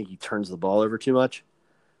 and I think he turns the ball over too much,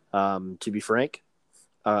 to be frank.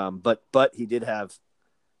 But he did have,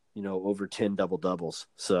 over 10 double-doubles.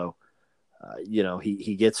 So,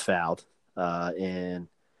 he gets fouled, and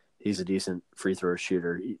he's a decent free throw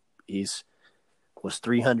shooter. He's was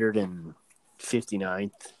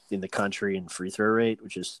 359th in the country in free throw rate,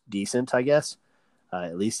 which is decent, I guess.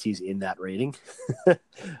 At least he's in that rating. But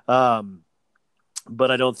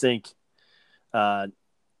I don't think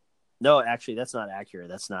no, actually, that's not accurate.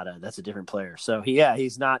 That's a different player. So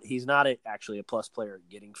he's not actually a plus player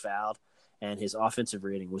getting fouled, and his offensive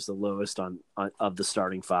rating was the lowest of the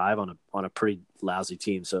starting 5 on a pretty lousy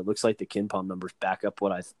team. So it looks like the KenPom numbers back up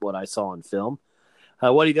what I saw on film.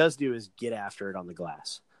 What he does do is get after it on the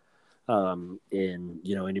glass. And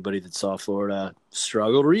anybody that saw Florida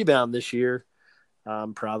struggle to rebound this year,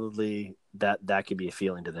 probably that could be a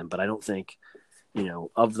feeling to them. But I don't think.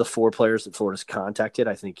 Of the 4 players that Florida's contacted,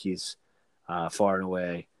 I think he's far and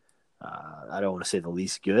away, I don't want to say the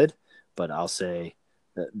least good, but I'll say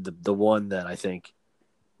the one that I think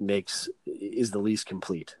is the least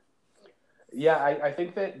complete. Yeah, I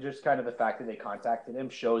think that just kind of the fact that they contacted him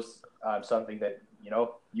shows something that,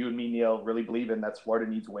 you and me, Neil, really believe in. That's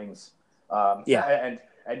Florida needs wings. And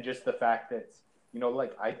just the fact that,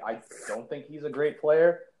 I don't think he's a great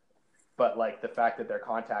player. But the fact that they're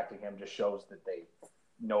contacting him just shows that they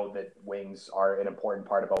know that wings are an important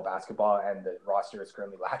part about basketball, and the roster is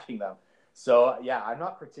currently lacking them. So yeah, I'm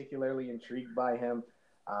not particularly intrigued by him.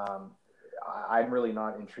 I'm really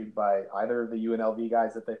not intrigued by either of the UNLV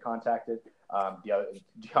guys that they've contacted.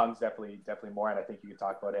 DeYoung's definitely more, and I think you could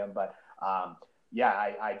talk about him. But yeah,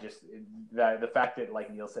 I just the fact that,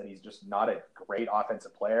 like Neil said, he's just not a great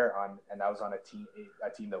offensive player and that was on a team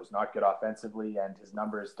that was not good offensively, and his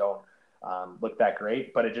numbers don't look that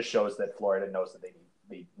great. But it just shows that Florida knows that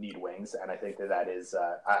they need wings, and I think that is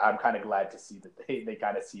I'm kind of glad to see that they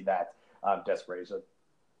kind of see that desperation.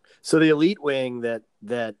 So the elite wing that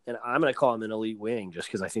and I'm going to call him an elite wing just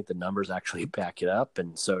because I think the numbers actually back it up,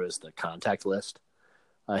 and so does the contact list.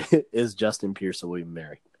 Is Justin Pierce and William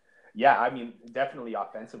Mary. Yeah, I mean, definitely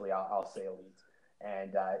offensively, I'll say elite.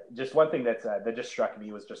 And just one thing that just struck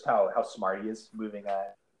me was just how smart he is moving.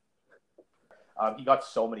 He got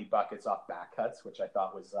so many buckets off back cuts, which I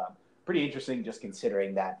thought was pretty interesting, just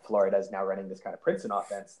considering that Florida is now running this kind of Princeton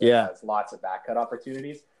offense that has lots of back cut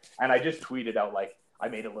opportunities. And I just tweeted out, like, I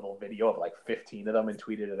made a little video of like 15 of them and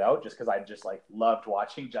tweeted it out just because I just like loved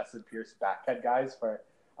watching Justin Pierce back cut guys for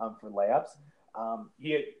layups.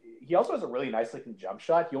 He also has a really nice looking jump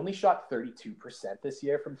shot. He only shot 32% this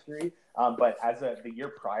year from three, but the year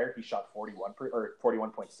prior he shot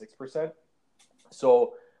 41.6%.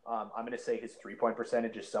 So I'm going to say his 3-point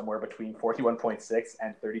percentage is somewhere between 41.6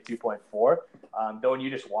 and 32.4. Though when you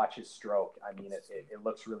just watch his stroke, I mean it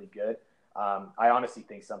looks really good. I honestly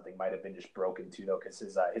think something might have been just broken too, though, because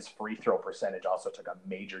his free throw percentage also took a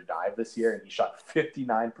major dive this year, and he shot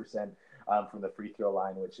 59% from the free throw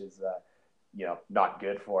line, which is not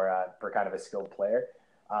good for kind of a skilled player.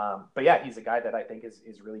 But yeah, he's a guy that I think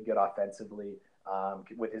is really good offensively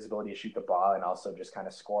with his ability to shoot the ball and also just kind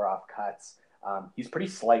of score off cuts. He's pretty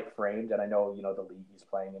slight framed, and I know, the league he's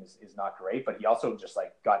playing in is not great, but he also just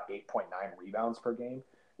like got 8.9 rebounds per game,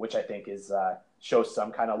 which I think is shows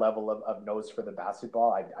some kind of level of nose for the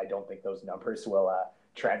basketball. I don't think those numbers will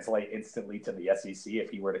translate instantly to the SEC if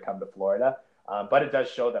he were to come to Florida. But it does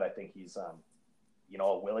show that I think he's a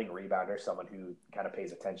willing rebounder, someone who kind of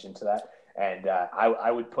pays attention to that. And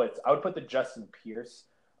I would put the Justin Pierce.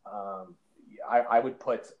 I would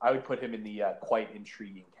put him in the quite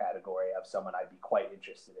intriguing category of someone I'd be quite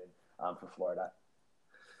interested in for Florida.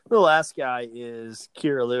 The last guy is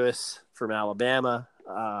Kira Lewis from Alabama.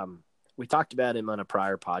 We talked about him on a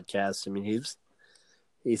prior podcast. I mean, he's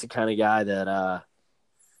the kind of guy that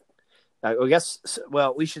I guess.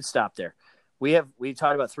 Well, we should stop there. We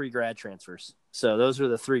talked about 3 grad transfers. So those are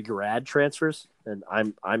the 3 grad transfers, and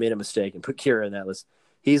I made a mistake and put Kira in that list.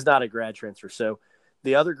 He's not a grad transfer. So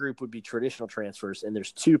the other group would be traditional transfers, and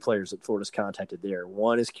there's 2 players that Florida's contacted there.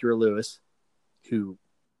 One is Kira Lewis, who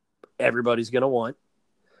everybody's going to want,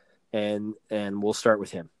 and we'll start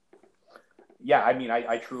with him. Yeah, I mean,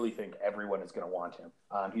 I truly think everyone is going to want him.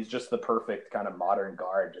 He's just the perfect kind of modern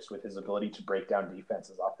guard, just with his ability to break down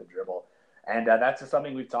defenses off the dribble. And that's just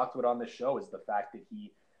something we've talked about on this show, is the fact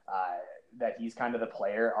that he's kind of the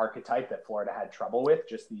player archetype that Florida had trouble with,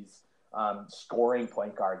 just these scoring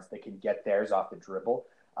point guards that can get theirs off the dribble.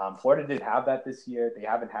 Florida did have that this year. They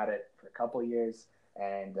haven't had it for a couple of years.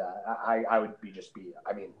 And I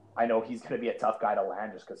mean, I know he's going to be a tough guy to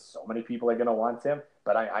land just because so many people are going to want him,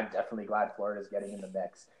 but I'm definitely glad Florida's getting in the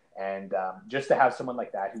mix. And just to have someone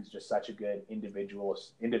like that who's just such a good individual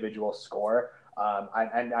scorer.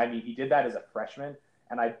 I mean, he did that as a freshman,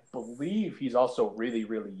 and I believe he's also really,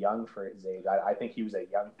 really young for his age. I think he was a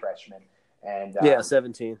young freshman. And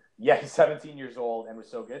 17. Yeah, he's 17 years old and was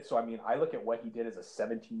so good. So, I mean, I look at what he did as a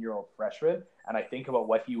 17-year-old freshman, and I think about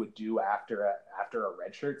what he would do after a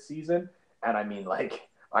redshirt season. And I mean, like,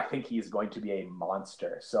 I think he's going to be a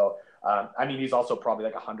monster. So, I mean, he's also probably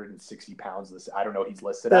like 160 pounds. I don't know what he's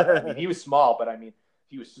listed at. I mean, he was small, but I mean,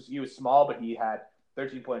 he was small, but he had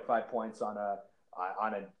 13.5 points on an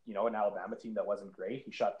Alabama team that wasn't great.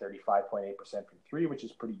 He shot 35.8% from 3, which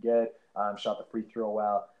is pretty good. Shot the free throw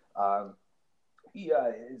well.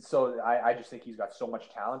 So I just think he's got so much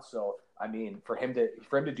talent. So, I mean, for him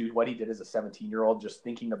to do what he did as a 17-year-old, just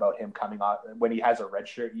thinking about him coming off when he has a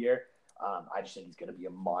redshirt year, I just think he's going to be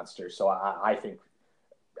a monster. So I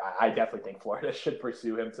definitely think Florida should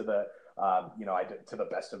pursue him to the the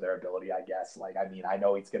best of their ability, I guess. Like, I mean, I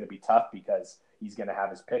know it's going to be tough because he's going to have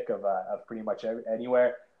his pick of pretty much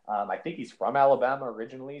anywhere. I think he's from Alabama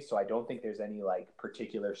originally, so I don't think there's any like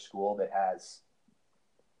particular school that has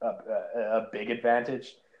a big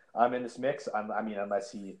advantage in this mix. I mean,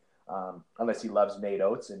 unless he loves Nate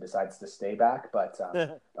Oates and decides to stay back, but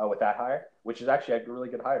with that hire, which is actually a really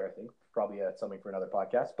good hire, I think, probably something for another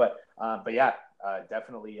podcast. But yeah,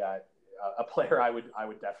 definitely a player I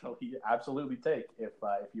would definitely absolutely take if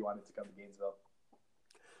you wanted to come to Gainesville.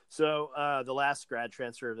 So the last grad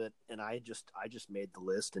transfer that, and I just made the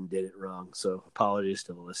list and did it wrong, so apologies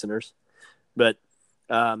to the listeners, but.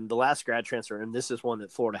 The last grad transfer, and this is one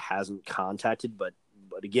that Florida hasn't contacted, but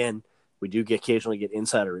again, we do occasionally get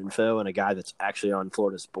insider info, and a guy that's actually on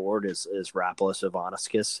Florida's board is Rapolas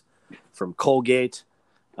Ivanauskas from Colgate.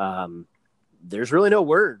 There's really no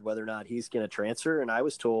word whether or not he's going to transfer, and I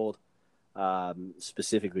was told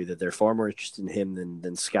specifically that they're far more interested in him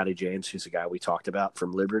than Scotty James, who's a guy we talked about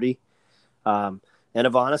from Liberty. And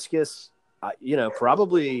Ivanauskas,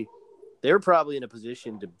 probably they were probably in a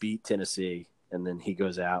position to beat Tennessee, and then he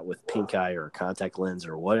goes out with pink eye or a contact lens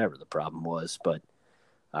or whatever the problem was. But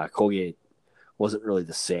Colgate wasn't really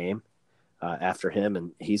the same after him,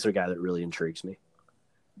 and he's a guy that really intrigues me.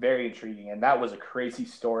 Very intriguing, and that was a crazy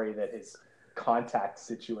story that his contact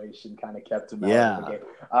situation kind of kept him out of the game.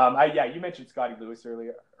 You mentioned Scotty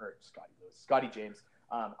James.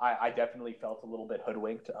 I definitely felt a little bit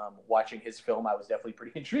hoodwinked watching his film. I was definitely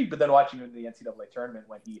pretty intrigued, but then watching him in the NCAA tournament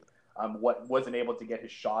when he wasn't able to get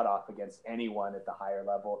his shot off against anyone at the higher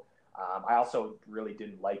level. I also really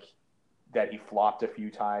didn't like that he flopped a few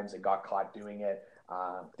times and got caught doing it.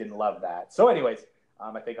 Didn't love that. So anyways,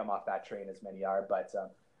 I think I'm off that train as many are, but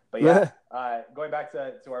yeah, going back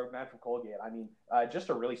to our man from Colgate, I mean, just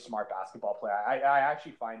a really smart basketball player. I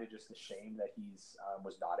actually find it just a shame that he's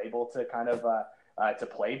was not able to kind of to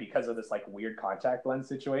play because of this like weird contact lens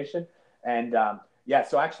situation. And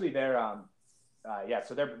so actually they're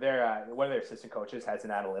one of their assistant coaches has an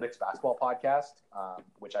analytics basketball podcast,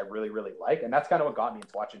 which I really, really like. And that's kind of what got me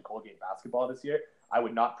into watching Colgate basketball this year. I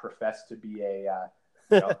would not profess to be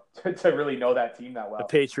to really know that team that well. A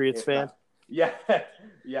Patriots fan? Yeah,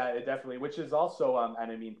 definitely. Which is also,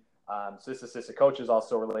 and I mean, so this assistant coach is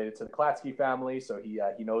also related to the Klatsky family, so he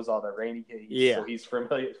knows all the Rainey. So he's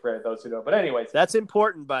familiar for those who know. But anyways, that's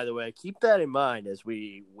important, by the way. Keep that in mind as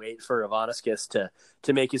we wait for Ivanauskas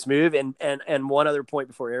to make his move. And one other point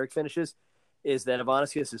before Eric finishes is that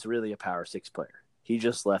Ivanauskas is really a Power 6 player. He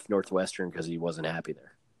just left Northwestern because he wasn't happy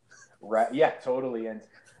there. Right. Yeah. Totally. And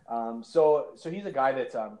so he's a guy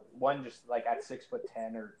that's one just like at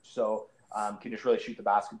 6'10" or so can just really shoot the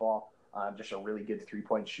basketball. Just a really good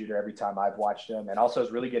 3-point shooter every time I've watched him, and also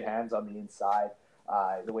has really good hands on the inside.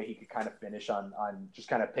 The way he could kind of finish on just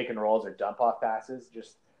kind of pick and rolls or dump off passes,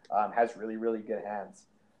 just has really, really good hands.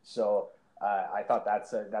 So I thought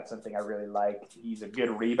that's something I really liked. He's a good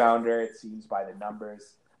rebounder, it seems, by the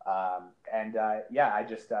numbers. I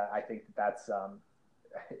think that's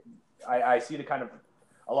I see the kind of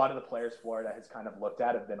a lot of the players Florida has kind of looked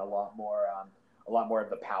at have been a lot more of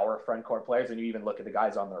the power front court players. And you even look at the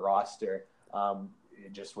guys on the roster,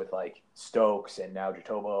 just with like Stokes and now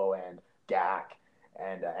Jatobo and Gak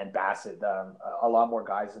and Bassett, a lot more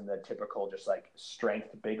guys in the typical just like strength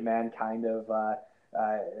big man kind of on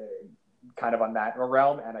that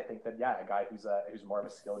realm. And I think that a guy who's more of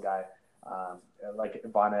a skill guy like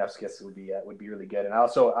Ivanauskas would be really good. And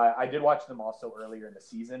also I did watch them also earlier in the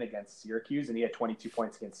season against Syracuse, and he had 22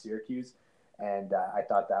 points against Syracuse, and I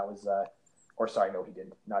thought that was no, he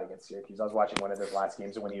didn't. Not against Syracuse. I was watching one of those last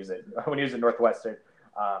games when he was at Northwestern.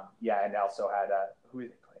 And also had who are they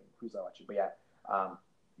playing? Who's I watching? But I'm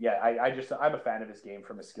a fan of his game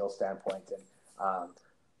from a skill standpoint, and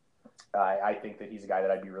I think that he's a guy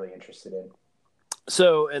that I'd be really interested in.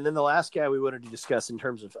 So, and then the last guy we wanted to discuss in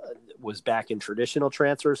terms of was back in traditional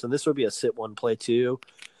transfers, and this would be a sit one play two.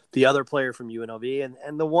 The other player from UNLV,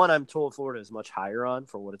 and the one I'm told Florida is much higher on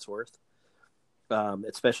for what it's worth,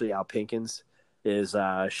 especially Al Pinkins, is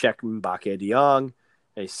Shekim Mbake-Diong,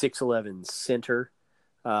 a 6'11" center.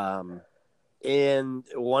 And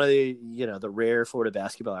one of the, the rare Florida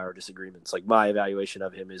Basketball Hour disagreements, like my evaluation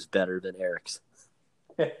of him is better than Eric's.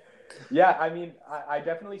 Yeah, I mean, I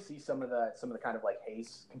definitely see some of the kind of like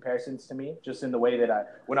Hayes comparisons to me, just in the way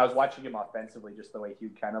that when I was watching him offensively, just the way he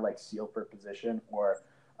would kind of like seal for position or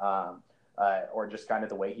just kind of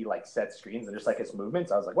the way he like set screens and just like his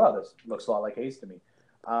movements. I was like, wow, this looks a lot like Hayes to me.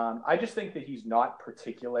 I just think that he's not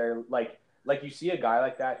particular like you see a guy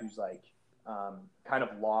like that who's like kind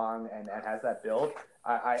of long and has that build.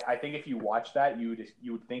 I think if you watch that, you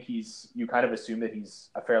would think you kind of assume that he's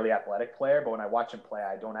a fairly athletic player, but when I watch him play,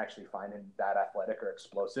 I don't actually find him that athletic or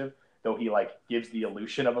explosive, though he like gives the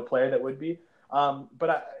illusion of a player that would be.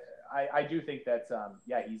 But I do think that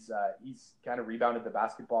he's kind of rebounded the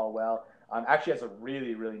basketball well. Actually has a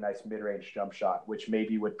really, really nice mid-range jump shot, which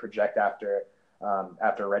maybe would project after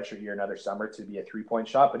a redshirt year another summer to be a 3-point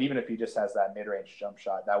shot. But even if he just has that mid-range jump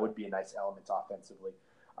shot, that would be a nice element offensively.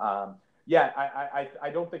 I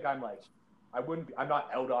don't think I'm not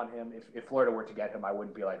out on him. If Florida were to get him, I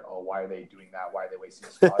wouldn't be like, oh, why are they doing that? Why are they wasting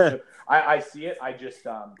his scholarship? I see it. I just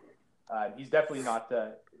he's definitely not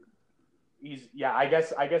I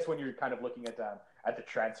guess when you're kind of looking at the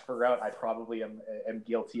transfer route, I probably am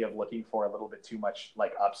guilty of looking for a little bit too much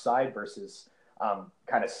like upside versus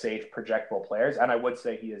kind of safe projectable players. And I would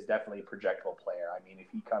say he is definitely a projectable player. I mean, if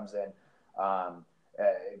he comes into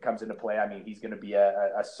play, I mean, he's going to be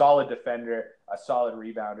a solid defender, a solid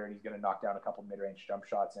rebounder, and he's going to knock down a couple mid-range jump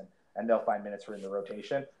shots, and they'll find minutes for in the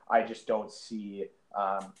rotation. I just don't see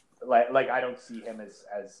I don't see him as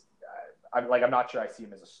I'm not sure I see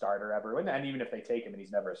him as a starter ever. And even if they take him and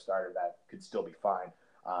he's never a starter, that could still be fine.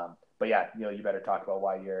 But yeah, Neil, you better talk about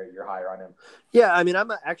why you're higher on him. Yeah, I mean, I'm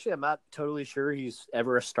not totally sure he's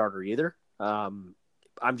ever a starter either. I'm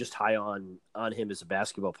just high on him as a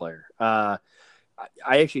basketball player. I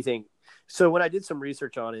actually think so. When I did some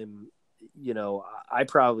research on him, I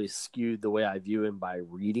probably skewed the way I view him by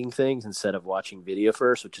reading things instead of watching video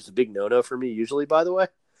first, which is a big no-no for me usually, by the way.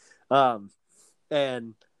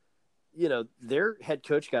 And their head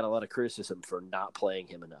coach got a lot of criticism for not playing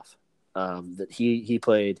him enough. That he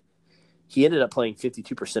ended up playing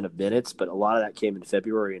 52% of minutes, but a lot of that came in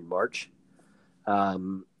February and March.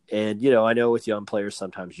 And I know with young players,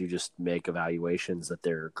 sometimes you just make evaluations that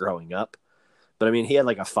they're growing up. But I mean, he had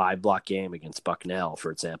like a 5-block game against Bucknell, for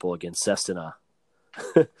example, against Sestina,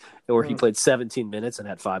 where he played 17 minutes and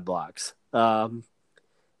had 5 blocks. And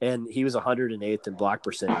he was 108th in block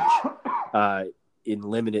percentage in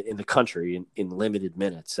the country in limited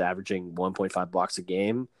minutes, averaging 1.5 blocks a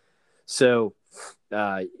game. So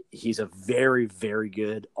he's a very, very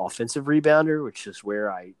good offensive rebounder, which is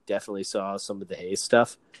where I definitely saw some of the Hayes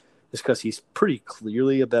stuff, just because he's pretty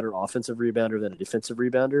clearly a better offensive rebounder than a defensive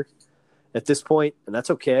rebounder at this point, and that's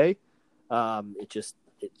okay.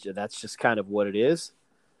 That's just kind of what it is.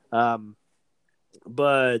 But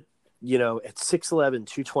at 6'11",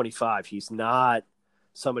 225, he's not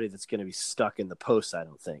somebody that's going to be stuck in the post, I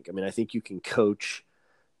don't think. I mean, I think you can coach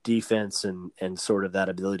defense and sort of that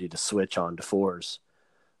ability to switch on to fours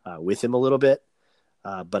with him a little bit.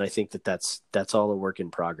 But I think that's all a work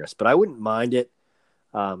in progress. But I wouldn't mind it.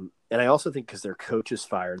 And I also think because their coach is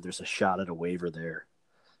fired, there's a shot at a waiver there,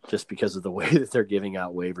 just because of the way that they're giving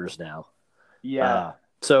out waivers now. Yeah.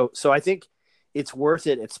 So I think it's worth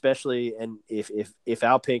it, especially and if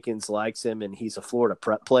Al Pinkins likes him and he's a Florida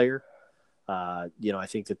Prep player, I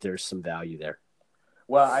think that there's some value there.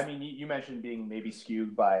 Well, I mean, you mentioned being maybe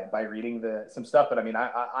skewed by reading some stuff, but I mean,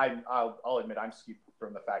 I'll admit I'm skewed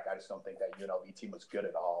from the fact I just don't think that UNLV team was good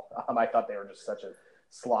at all. I thought they were just such a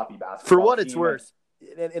sloppy basketball For what team. it's worth,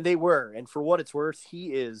 and they were, and for what it's worth, he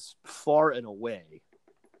is far and away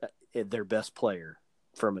their best player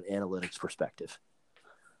from an analytics perspective.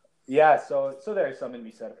 Yeah, so there's something to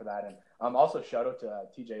be said for that. And also shout out to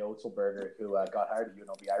TJ Otzelberger, who got hired at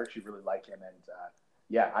UNLV. I actually really like him,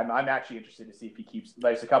 and I'm actually interested to see if he keeps.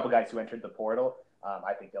 There's a couple guys who entered the portal.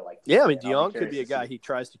 I think they'll like. Yeah, I mean, Dion could be a guy he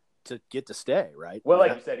tries to get to stay, right? Well,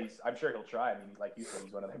 like you said, I'm sure he'll try. I mean, like you said,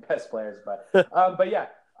 he's one of their best players. But yeah,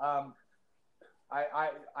 I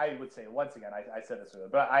would say once again, I said this earlier,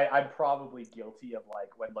 but I'm probably guilty of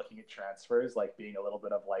like when looking at transfers, like being a little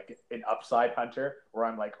bit of like an upside hunter, where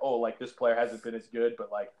I'm like, oh, like this player hasn't been as good,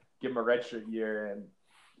 but like give him a redshirt year and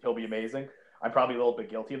he'll be amazing. I'm probably a little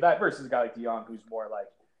bit guilty of that versus a guy like Dion, who's more like,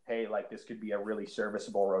 hey, like this could be a really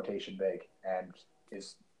serviceable rotation big and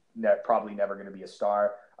is probably never going to be a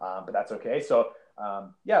star, but that's okay. So.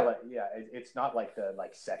 It's not like the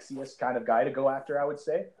sexiest kind of guy to go after, I would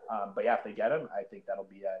say. But yeah, if they get him, I think that'd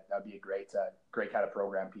be a great kind of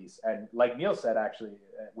program piece. And like Neil said, actually,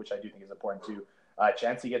 which I do think is important too,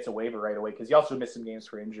 Chancey gets a waiver right away because he also missed some games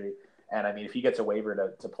for injury. And I mean, if he gets a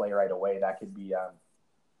waiver to play right away, that could be.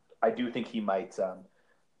 I do think he might.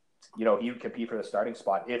 He would compete for the starting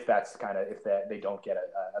spot if they don't get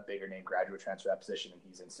a bigger name graduate transfer that position and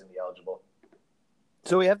he's instantly eligible.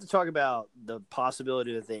 So we have to talk about the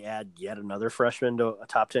possibility that they add yet another freshman to a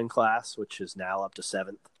top 10 class, which is now up to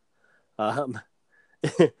 7th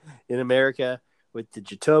in America with the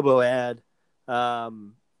Jatobo ad.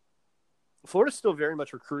 Florida's still very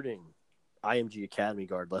much recruiting IMG Academy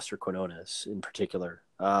guard Lester Quinones in particular,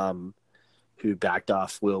 who backed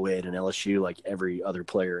off Will Wade and LSU like every other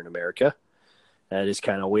player in America. And is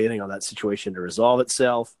kind of waiting on that situation to resolve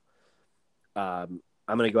itself.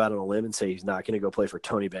 I'm going to go out on a limb and say he's not going to go play for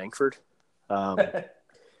Tony Bankford.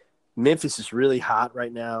 Memphis is really hot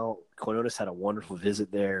right now. Quinones had a wonderful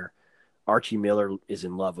visit there. Archie Miller is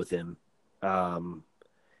in love with him.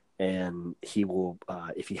 And he will,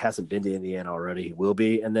 if he hasn't been to Indiana already, he will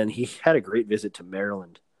be. And then he had a great visit to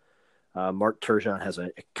Maryland. Mark Turgeon has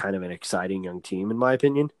a kind of an exciting young team, in my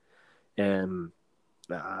opinion. And,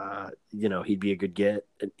 he'd be a good get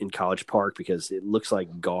in College Park because it looks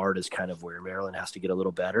like guard is kind of where Maryland has to get a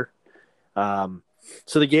little better.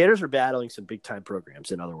 So the Gators are battling some big time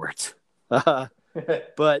programs, in other words.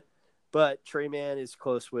 But But Trey Mann is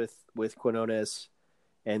close with Quinones,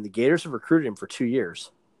 and the Gators have recruited him for 2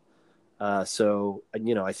 years. So,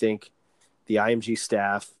 I think the IMG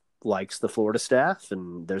staff likes the Florida staff,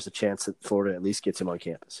 and there's a chance that Florida at least gets him on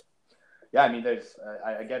campus. Yeah, I mean, there's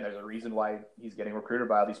a reason why he's getting recruited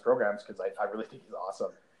by all these programs, because I really think he's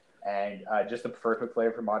awesome. And just a perfect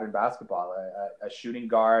player for modern basketball, a shooting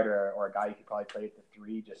guard or a guy who could probably play at the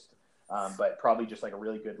three, but probably just like a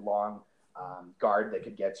really good long guard that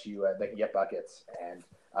could get you that can get buckets. And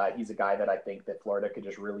he's a guy that I think that Florida could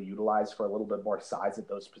just really utilize for a little bit more size at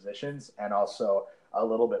those positions, and also a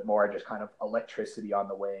little bit more just kind of electricity on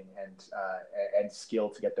the wing and skill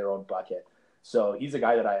to get their own bucket. So he's a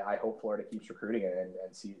guy that I hope Florida keeps recruiting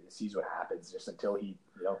and sees what happens, just until he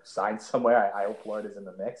signs somewhere. I hope Florida's in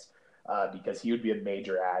the mix because he would be a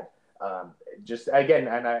major ad. Just again,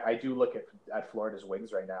 and I do look at Florida's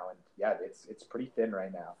wings right now, and yeah, it's pretty thin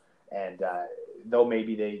right now. And though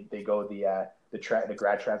maybe they go the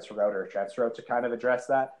grad transfer route or transfer route to kind of address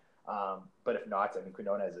that, but if not, I mean,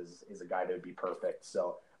 Quinones is a guy that would be perfect.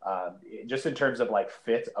 So just in terms of like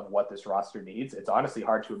fit of what this roster needs, it's honestly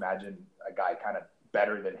hard to imagine a guy kind of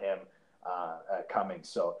better than him coming.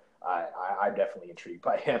 So I'm definitely intrigued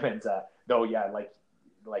by him. And though, yeah,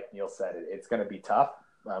 like Neil said, it's going to be tough.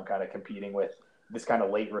 Kind of competing with this kind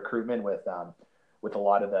of late recruitment with a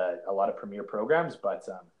lot of premier programs. But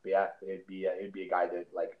yeah, it'd be a guy that,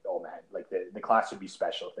 like, oh man, like the class would be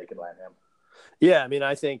special if they could land him. Yeah, I mean,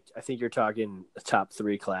 I think you're talking a top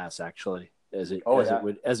 3 class actually, as it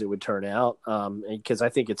would turn out, because I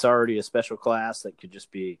think it's already a special class that could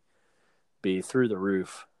just be through the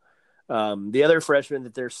roof. The other freshman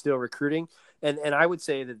that they're still recruiting, and I would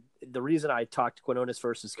say that the reason I talked to Quinones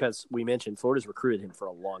first is because we mentioned Florida's recruited him for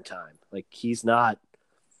a long time. Like, he's not,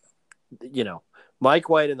 Mike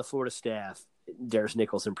White and the Florida staff, Darius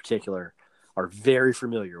Nichols in particular, are very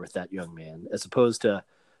familiar with that young man, as opposed to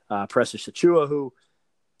Precious Achua, who,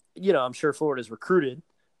 I'm sure Florida's recruited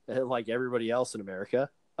like everybody else in America.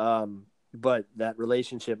 But that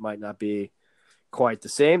relationship might not be quite the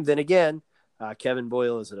same. Then again, Kevin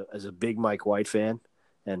Boyle is a big Mike White fan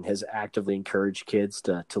and has actively encouraged kids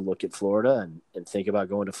to look at Florida and think about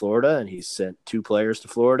going to Florida. And he's sent 2 players to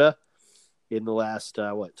Florida in the last,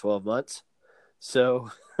 12 months.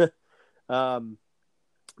 So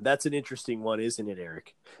that's an interesting one, isn't it,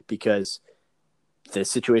 Eric? Because the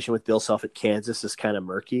situation with Bill Self at Kansas is kind of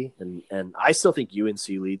murky, and I still think UNC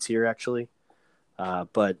leads here, actually.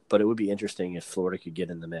 But it would be interesting if Florida could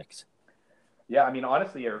get in the mix. Yeah, I mean,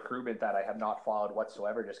 honestly, a recruitment that I have not followed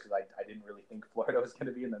whatsoever, just because I didn't really think Florida was going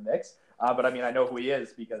to be in the mix. But I mean, I know who he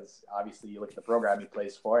is because obviously you look at the program he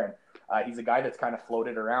plays for, and he's a guy that's kind of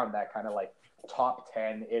floated around that kind of like top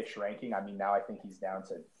 10-ish ranking. I mean, now I think he's down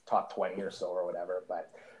to top 20 or so or whatever.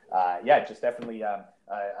 But yeah, just definitely a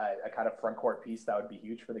kind of front court piece that would be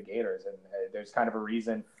huge for the Gators. And there's kind of a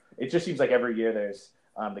reason. It just seems like every year there's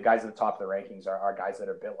the guys at the top of the rankings are guys that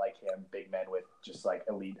are built like him, big men with just like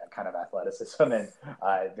elite kind of athleticism. And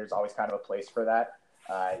there's always kind of a place for that.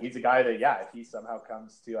 He's a guy that, yeah, if he somehow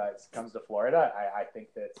comes to Florida, I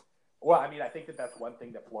think that, well, I mean, I think that that's one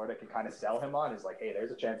thing that Florida can kind of sell him on is like, hey,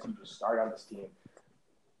 there's a chance you just start on this team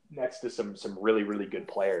next to some really, really good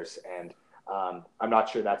players. And I'm not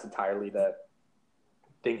sure that's entirely the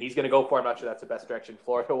thing he's going to go for. I'm not sure that's the best direction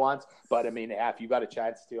Florida wants. But, I mean, if you got a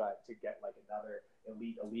chance to get like another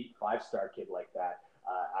elite 5-star kid like that,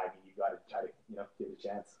 I mean, you got to try to give it a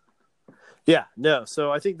chance. Yeah, no.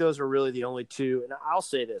 So I think those are really the only 2, and I'll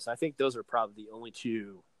say this: I think those are probably the only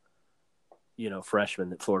 2, freshmen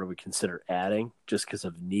that Florida would consider adding, just because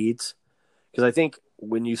of needs. Because I think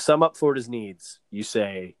when you sum up Florida's needs, you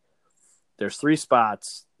say there's 3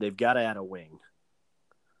 spots, they've got to add a wing,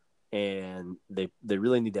 and they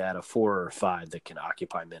really need to add a 4 or 5 that can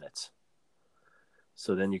occupy minutes.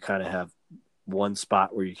 So then you kind of have one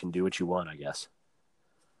spot where you can do what you want, I guess.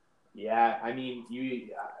 Yeah, I mean, you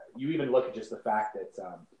even look at just the fact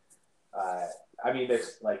that, I mean,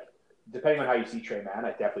 there's like, depending on how you see Trey Mann,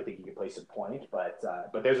 I definitely think he can play some point, but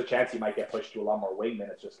there's a chance he might get pushed to a lot more wing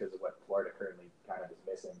minutes just because of what Florida currently kind of is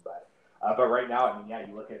missing. But right now, I mean, yeah,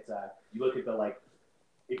 you look at the like,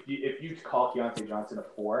 if you call Keontae Johnson a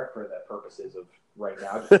 4 for the purposes of right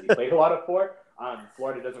now, just because he played a lot of 4,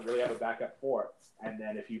 Florida doesn't really have a backup 4. And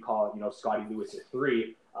then if you call, Scotty Lewis a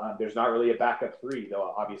 3, there's not really a backup 3,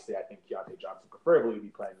 though obviously I think Keontae Johnson preferably would be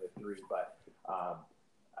playing the 3. But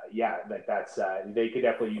yeah, that's they could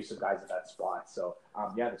definitely use some guys at that spot. So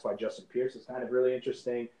yeah, that's why Justin Pierce is kind of really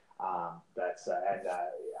interesting. I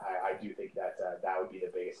do think that that would be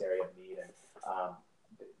the biggest area of need. And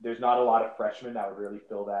there's not a lot of freshmen that would really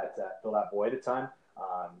fill that void at time.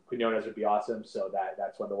 Quinones would be awesome, so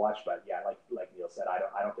that's one to watch. But yeah, like Neil said,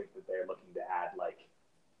 I don't think that they're looking to add like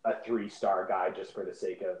a 3-star guy just for the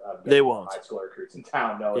sake of They getting more won't. high school recruits in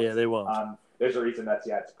town. No, Yeah, they won't. there's a reason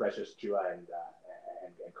it's Precious Chua and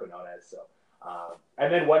Quinones. So,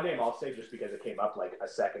 and then one name I'll say just because it came up like a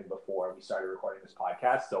second before we started recording this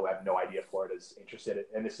podcast, so I have no idea if Florida's interested in,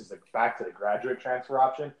 and this is back to the graduate transfer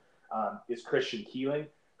option, is Christian Keeling,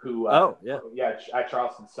 who at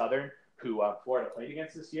Charleston Southern, who Florida played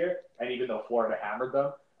against this year, and even though Florida hammered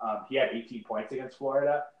them, he had 18 points against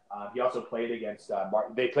Florida. He also played against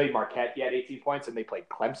they played Marquette. He had 18 points, and they played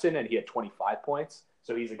Clemson, and he had 25 points.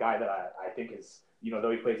 So he's a guy that I think is,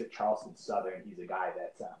 though he plays at Charleston Southern, he's a guy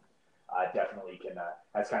that definitely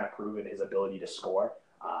has kind of proven his ability to score.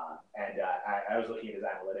 I was looking at his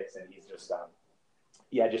analytics, and he's just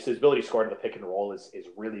just his ability to score in the pick and roll is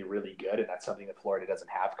really, really good, and that's something that Florida doesn't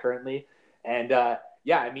have currently. And I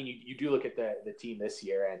mean, you do look at the team this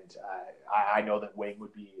year, and I know that Wing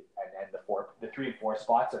would be, and the 3 and 4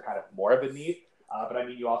 spots are kind of more of a need. But I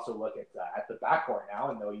mean, you also look at the backcourt now,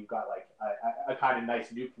 and though you've got like a kind of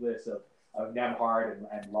nice nucleus of Nembhard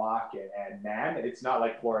and Locke and Mann, it's not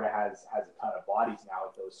like Florida has a ton of bodies now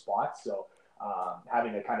at those spots. So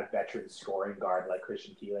having a kind of veteran scoring guard like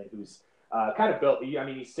Christian Keeling, who's kind of built, I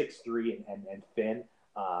mean, he's 6'3" and thin.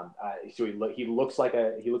 So he looks like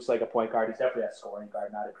a point guard. He's definitely a scoring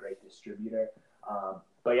guard, not a great distributor.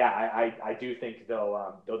 But yeah, I do think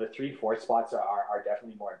though the 3-4 spots are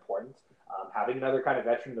definitely more important. Having another kind of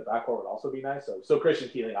veteran in the backcourt would also be nice. So Christian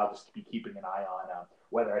Keeling, I'll just be keeping an eye on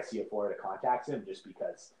whether I see if Florida contacts him, just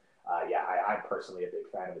because I'm personally a big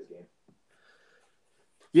fan of his game.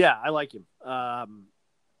 Yeah, I like him.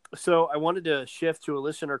 So I wanted to shift to a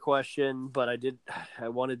listener question, but I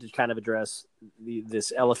wanted to kind of address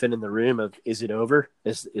this elephant in the room of, is it over?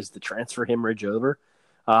 Is the transfer hemorrhage over?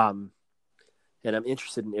 And I'm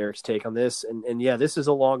interested in Eric's take on this. And yeah, this is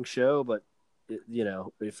a long show, but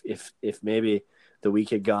if maybe the week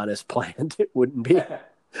had gone as planned, it wouldn't be.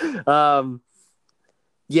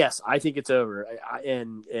 Yes, I think it's over.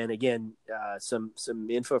 And again, some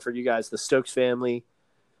info for you guys. The Stokes family,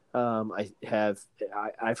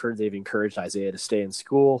 I've heard they've encouraged Isaiah to stay in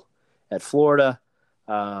school at Florida.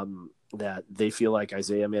 That they feel like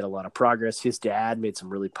Isaiah made a lot of progress. His dad made some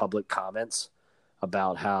really public comments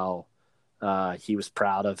about how he was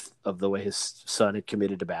proud of the way his son had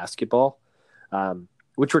committed to basketball,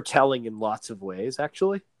 which were telling in lots of ways,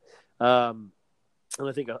 actually. And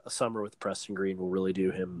I think a summer with Preston Green will really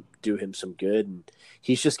do him some good. And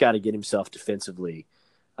he's just got to get himself defensively,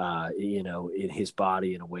 in his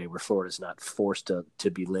body in a way where Florida's not forced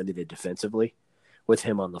to be limited defensively with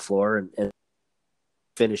him on the floor and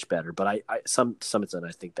finish better. But some of it,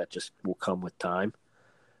 I think that just will come with time.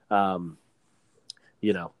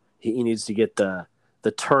 He needs to get the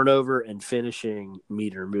turnover and finishing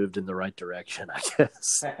meter moved in the right direction, I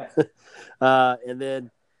guess. And then,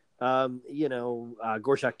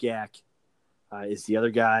 Gorshak Yak is the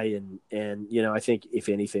other guy. And I think if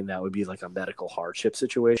anything, that would be like a medical hardship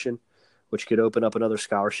situation, which could open up another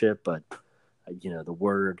scholarship. But, the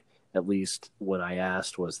word, at least when I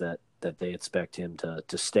asked, was that they expect him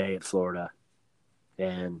to stay at Florida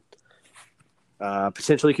and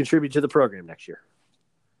potentially contribute to the program next year.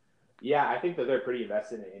 Yeah, I think that they're pretty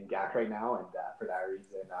invested in GAC right now, and for that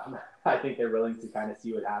reason, I think they're willing to kind of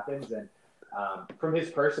see what happens. And from his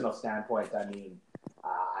personal standpoint, I mean,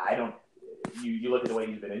 I don't. You look at the way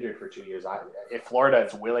he's been injured for 2 years. If Florida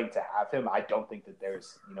is willing to have him, I don't think that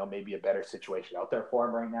there's maybe a better situation out there for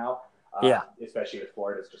him right now. Especially if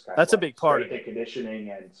Florida's just kind of that's a big part of the conditioning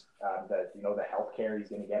and the health care he's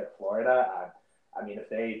going to get at Florida. I mean,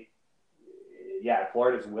 if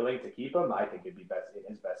Florida's willing to keep him, I think it'd be in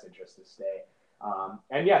his best interest to stay.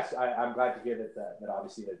 And yes, I'm glad to hear that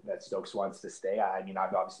obviously that Stokes wants to stay. I mean,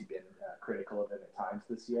 I've obviously been critical of him at times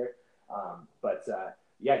this year, but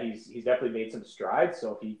he's definitely made some strides.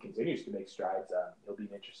 So if he continues to make strides, he'll be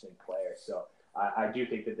an interesting player. So I do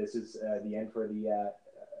think that this is the end for the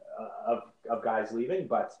of guys leaving,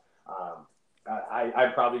 but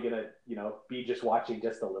I'm probably gonna be just watching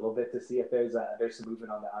just a little bit to see if there's some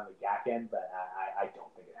movement on the GAC end, but I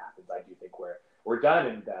don't think it happens. I do think we're done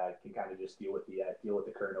and can kind of just deal with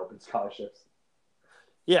the current open scholarships.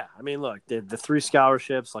 Yeah, I mean, look, the 3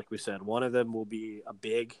 scholarships, like we said, one of them will be a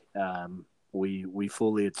big. We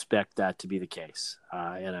fully expect that to be the case,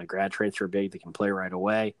 and a grad transfer big that can play right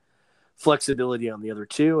away. Flexibility on the other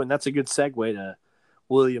 2, and that's a good segue to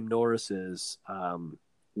William Norris's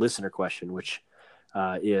listener question, which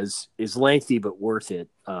is lengthy but worth it.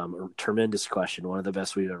 A tremendous question, one of the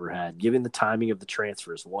best we've ever had. Given the timing of the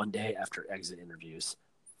transfers, one day after exit interviews,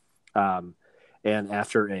 And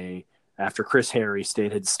after Chris Harry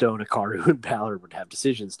stated Stone, Akaru, and Ballard would have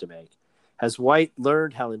decisions to make. Has White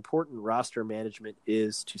learned how important roster management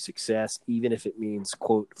is to success, even if it means,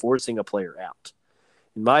 quote, forcing a player out?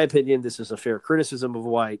 In my opinion, this is a fair criticism of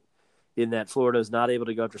White in that Florida is not able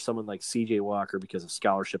to go after someone like C.J. Walker because of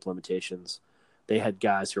scholarship limitations. They had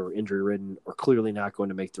guys who are injury-ridden or clearly not going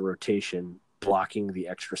to make the rotation, blocking the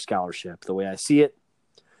extra scholarship. The way I see it,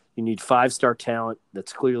 you need 5-star talent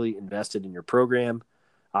that's clearly invested in your program.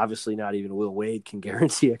 Obviously, not even Will Wade can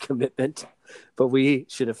guarantee a commitment, but we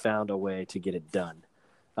should have found a way to get it done.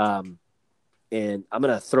 And I'm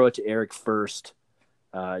going to throw it to Eric first,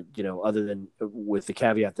 other than with the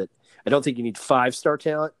caveat that I don't think you need 5-star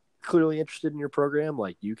talent clearly interested in your program.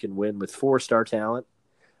 Like, you can win with 4-star talent,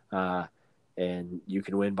 and you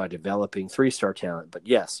can win by developing 3-star talent. But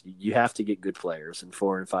yes, you have to get good players, and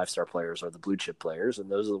 4- and 5-star players are the blue chip players, and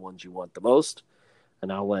those are the ones you want the most.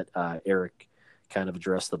 And I'll let Eric kind of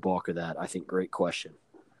address the bulk of that. I think great question.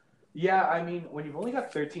 Yeah, I mean, when you've only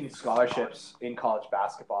got 13 scholarships in college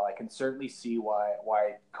basketball, I can certainly see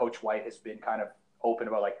why Coach White has been kind of open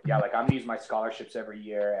about I'm going to use my scholarships every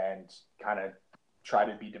year and kind of try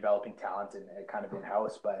to be developing talent and kind of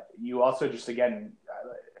in-house. But you also just, again,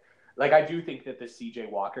 I do think that the C.J.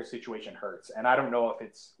 Walker situation hurts. And I don't know if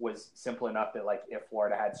it was simple enough that, if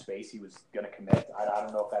Florida had space, he was going to commit. I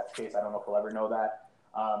don't know if that's the case. I don't know if we'll ever know that.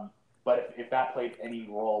 But if that played any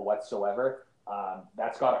role whatsoever,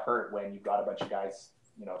 that's got to hurt when you've got a bunch of guys,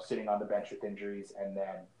 sitting on the bench with injuries and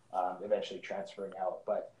then eventually transferring out.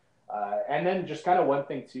 But and then just kind of one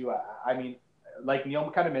thing too, I mean, like Neil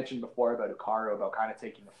kind of mentioned before about Akaru, about kind of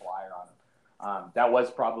taking a flyer on him. That was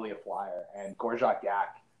probably a flyer, and Gorjak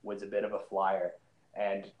Gak was a bit of a flyer,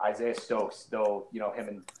 and Isaiah Stokes, though, him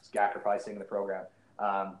and Gak are probably staying in the program.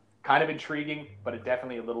 Kind of intriguing, but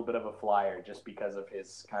definitely a little bit of a flyer just because of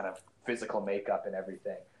his kind of physical makeup and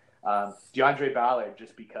everything. DeAndre Ballard,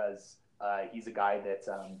 just because he's a guy that,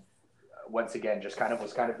 once again, just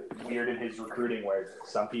was kind of weird in his recruiting, where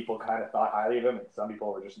some people kind of thought highly of him and some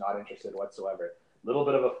people were just not interested whatsoever. A little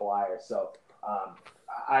bit of a flyer. So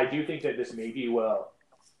I do think that this maybe will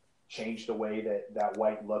change the way that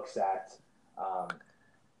White looks at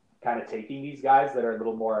kind of taking these guys that are a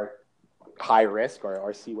little more high risk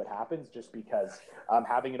or see what happens, just because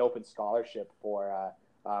having an open scholarship for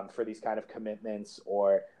these kind of commitments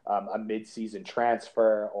or a mid-season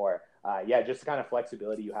transfer or just the kind of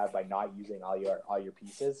flexibility you have by not using all your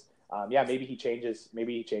pieces. Maybe he changes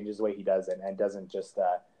the way he does and doesn't just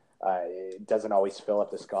doesn't always fill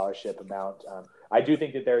up the scholarship amount. I do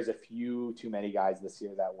think that there's a few too many guys this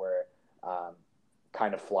year that were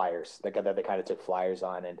kind of flyers that they kind of took flyers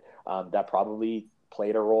on, and that probably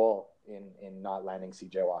played a role in not landing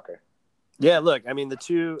CJ Walker. Yeah, look, I mean,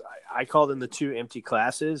 I call them the two empty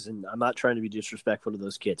classes, and I'm not trying to be disrespectful to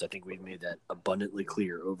those kids. I think we've made that abundantly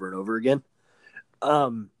clear over and over again.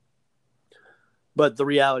 But the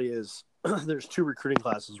reality is there's 2 recruiting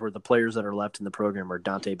classes where the players that are left in the program are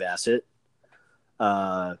Dante Bassett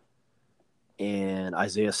and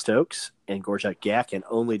Isaiah Stokes and Gorjak Gak, and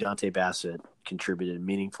only Dante Bassett contributed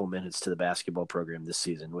meaningful minutes to the basketball program this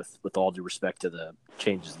season, with all due respect to the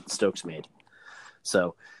changes that Stokes made.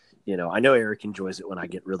 So, I know Eric enjoys it when I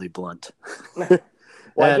get really blunt.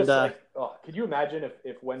 Well, could you imagine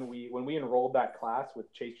if when we enrolled that class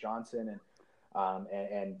with Chase Johnson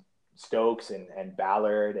and Stokes and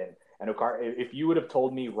Ballard and Okar, if you would have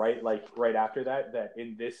told me right after that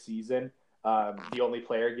in this season the only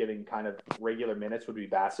player getting kind of regular minutes would be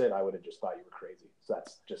Bassett, I would have just thought you were crazy. So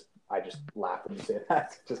I just laugh when you say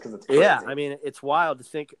that, just because it's crazy. Yeah, I mean, it's wild to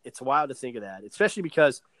think of that, especially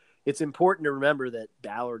because it's important to remember that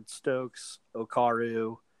Ballard, Stokes,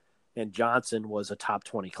 Okaru, and Johnson was a top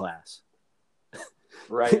 20 class.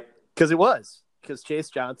 Right. Because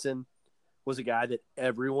Chase Johnson was a guy that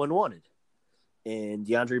everyone wanted. And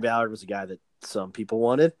DeAndre Ballard was a guy that some people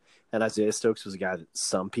wanted. And Isaiah Stokes was a guy that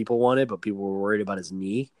some people wanted, but people were worried about his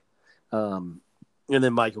knee. And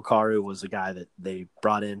then Michael Okaru was a guy that they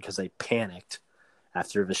brought in because they panicked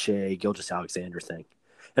after the Shai Gilgeous-Alexander thing.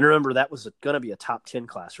 And remember, that was going to be a top 10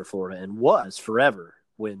 class for Florida and was forever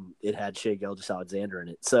when it had Shai Gilgeous-Alexander in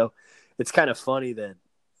it. So it's kind of funny that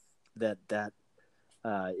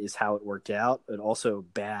is how it worked out, and also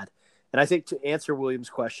bad. And I think to answer William's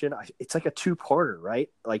question, it's like a 2-parter, right?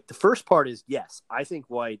 Like, the first part is, yes, I think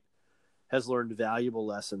White has learned valuable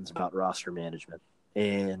lessons about roster management.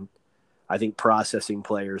 And I think processing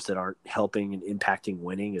players that aren't helping and impacting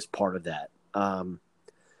winning is part of that. And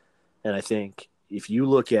I think if you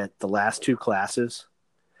look at the last 2 classes,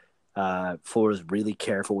 Florida's really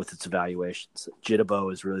careful with its evaluations. Jitabo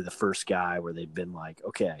is really the first guy where they've been like,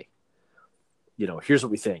 okay, here's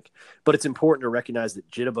what we think. But it's important to recognize that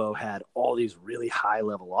Jitabo had all these really high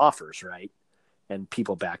level offers, right? And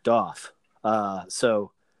people backed off.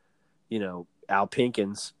 So, Al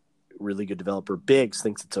Pinkins, really good developer, Biggs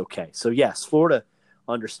thinks it's okay. So yes, Florida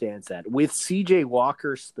understands that. With CJ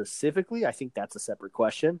Walker specifically, I think that's a separate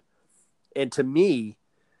question. And to me,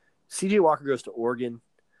 CJ Walker goes to Oregon.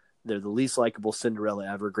 They're the least likable Cinderella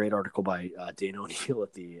ever. Great article by Dana O'Neill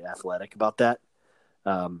at The Athletic about that.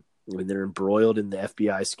 When they're embroiled in the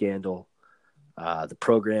FBI scandal, the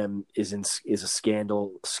program is a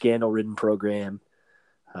scandal-ridden program.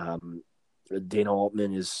 Dana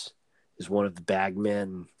Altman is one of the bag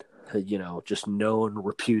men, just known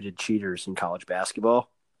reputed cheaters in college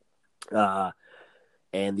basketball.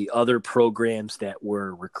 And the other programs that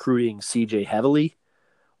were recruiting CJ heavily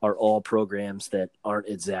are all programs that aren't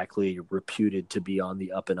exactly reputed to be on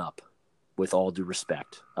the up and up, with all due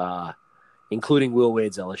respect, including Will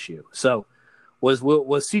Wade's LSU. So was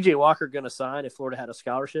CJ Walker going to sign if Florida had a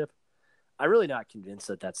scholarship? I'm really not convinced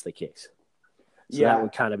that that's the case. So that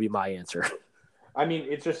would kind of be my answer. I mean,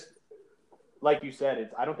 it's just like you said.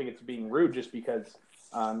 I don't think it's being rude, just because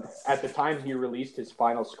at the time he released his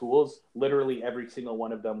final schools, literally every single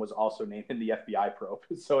one of them was also named in the FBI probe.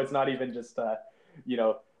 So it's not even just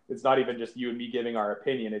it's not even just you and me giving our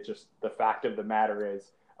opinion. It's just the fact of the matter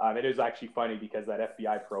is, it is actually funny because that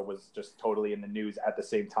FBI probe was just totally in the news at the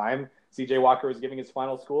same time CJ Walker was giving his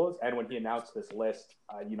final schools. And when he announced this list,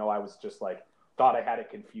 I was just thought I had it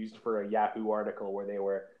confused for a Yahoo article where they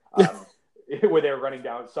were running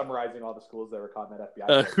down, summarizing all the schools that were caught in that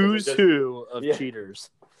FBI. Who's who of cheaters.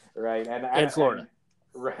 Right. And Florida.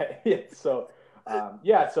 Right. Yeah. So,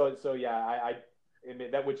 I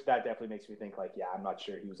that definitely makes me think I'm not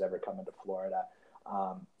sure he was ever coming to Florida.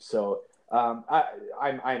 I'm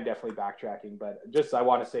definitely backtracking, but just, I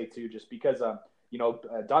want to say too, just because,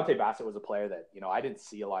 Dante Bassett was a player that, I didn't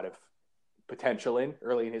see a lot of potential in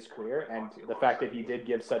early in his career. And the fact that he did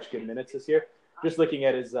give such good minutes this year, just looking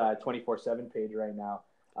at his 24/7 page right now,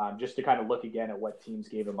 just to kind of look again at what teams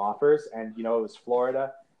gave him offers. And, it was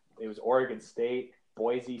Florida, it was Oregon State,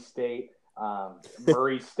 Boise State,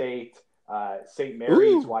 Murray State, St.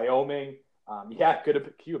 Mary's, Wyoming.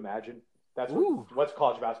 Can you imagine? That's what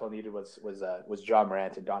college basketball needed was John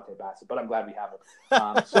Morant and Dante Bassett, but I'm glad we have him.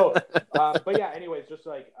 But yeah, anyways, just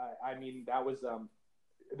that was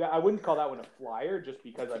I wouldn't call that one a flyer, just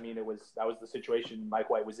because that was the situation Mike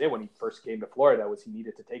White was in when he first came to Florida, was he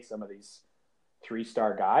needed to take some of these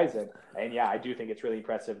 3-star guys, and I do think it's really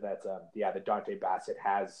impressive that that Dante Bassett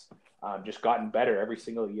has just gotten better every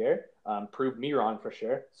single year. Proved me wrong for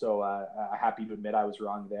sure. So happy to admit I was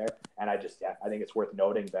wrong there. And I think it's worth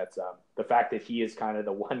noting that the fact that he is kind of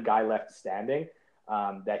the one guy left standing,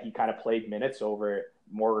 that he kind of played minutes over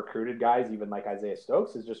more recruited guys, even like Isaiah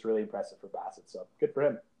Stokes, is just really impressive for Bassett. So good for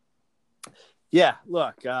him. Yeah,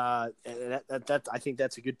 look, that I think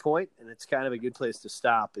that's a good point, and it's kind of a good place to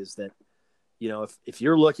stop. Is that, if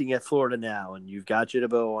you're looking at Florida now and you've got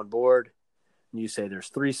Jitabo on board, and you say there's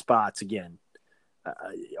 3 spots again,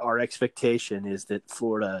 our expectation is that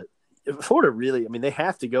Florida really, they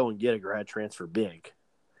have to go and get a grad transfer big,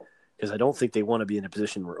 because I don't think they want to be in a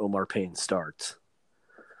position where Omar Payne starts,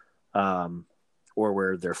 or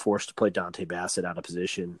where they're forced to play Dante Bassett out of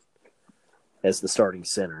position as the starting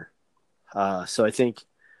center. So I think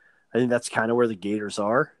that's kind of where the Gators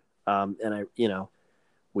are. And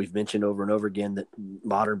we've mentioned over and over again that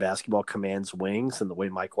modern basketball commands wings, and the way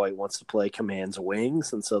Mike White wants to play commands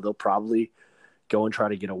wings. And so they'll probably go and try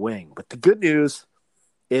to get a wing. But the good news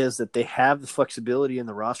is that they have the flexibility in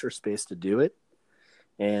the roster space to do it.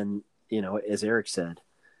 And, as Eric said,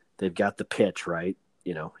 they've got the pitch, right?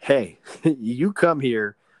 Hey, you come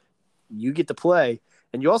here, you get to play,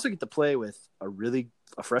 and you also get to play with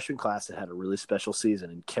a freshman class that had a really special season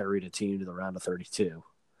and carried a team to the round of 32,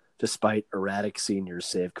 despite erratic seniors,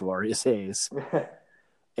 save Kavarius Hayes.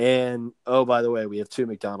 And, oh, by the way, we have 2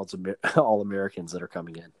 McDonald's All-Americans that are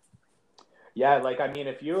coming in. Yeah,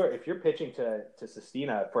 if you're pitching to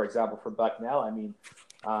Sestina, for example, for Bucknell, and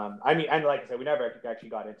like I said, we never actually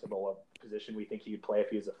got into the position we think he would play if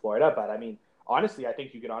he was at Florida. But honestly, I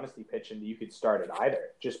think you could honestly pitch and you could start at either,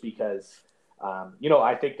 just because,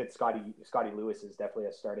 I think that Scotty Lewis is definitely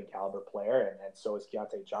a starting caliber player, and so is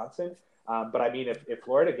Keontae Johnson. But if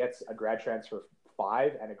Florida gets a grad transfer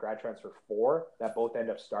 5 and a grad transfer 4 that both end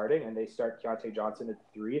up starting, and they start Keontae Johnson at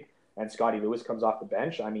 3 and Scotty Lewis comes off the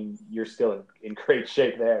bench, you're still in great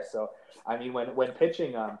shape there. So, when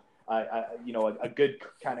pitching, a good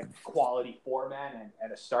kind of quality 4-man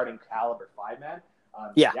and a starting caliber 5-man,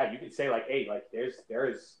 you could say hey, there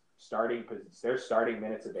is there's starting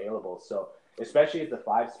minutes available. So especially at the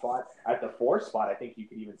 5 spot, at the 4 spot, I think you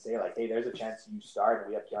could even say like, hey, there's a chance you start, and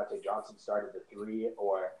we have Keontae Johnson start at the 3,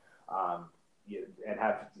 or and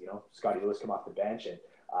have Scotty Lewis come off the bench, and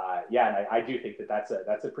and I do think that's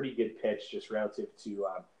a pretty good pitch just relative to.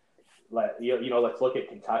 Let's look at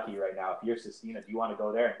Kentucky right now. If you're Sestina, do you want to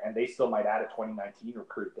go there? And they still might add a 2019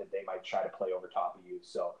 recruit that they might try to play over top of you.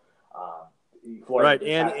 So, Florida, right,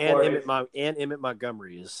 and Emmett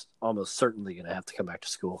Montgomery is almost certainly going to have to come back to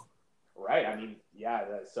school. Right. I mean,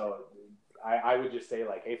 so I would just say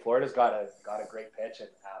like, hey, Florida's got a great pitch, and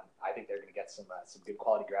I think they're going to get some good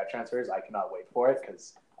quality grad transfers. I cannot wait for it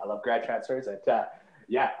because I love grad transfers, and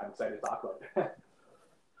I'm excited to talk about it.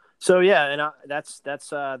 So and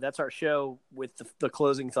that's our show with the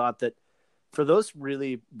closing thought that for those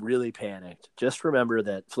really, really panicked, just remember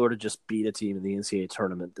that Florida just beat a team in the NCAA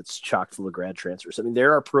tournament that's chock full of grad transfers. I mean,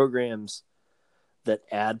 there are programs that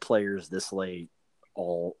add players this late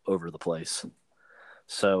all over the place.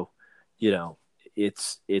 So,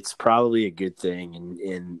 it's probably a good thing.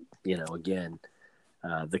 And again,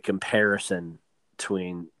 the comparison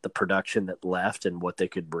between the production that left and what they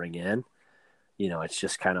could bring in, it's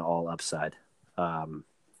just kind of all upside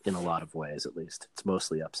in a lot of ways, at least. It's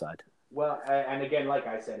mostly upside. Well, and again, like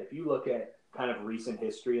I said, if you look at kind of recent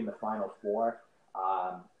history in the Final Four,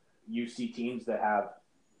 you see teams that have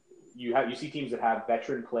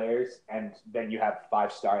veteran players, and then you have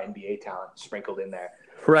 5-star NBA talent sprinkled in there.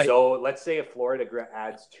 Right. So let's say if Florida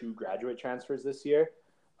adds 2 graduate transfers this year,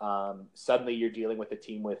 suddenly you're dealing with a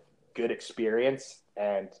team with good experience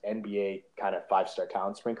and NBA kind of 5-star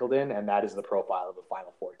talent sprinkled in, and that is the profile of the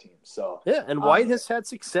Final Four team. So and White has had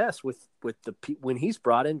success with when he's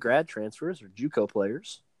brought in grad transfers or JUCO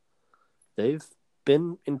players. They've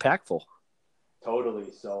been impactful. Totally.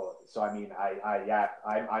 So I mean,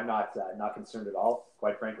 I'm not concerned at all.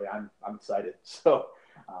 Quite frankly, I'm excited. So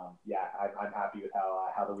I'm happy with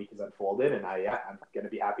how the week has unfolded, and I'm going to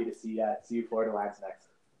be happy to see who Florida lands next.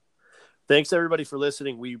 Thanks everybody for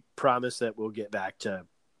listening. We promise that we'll get back to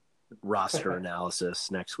roster analysis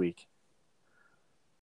next week.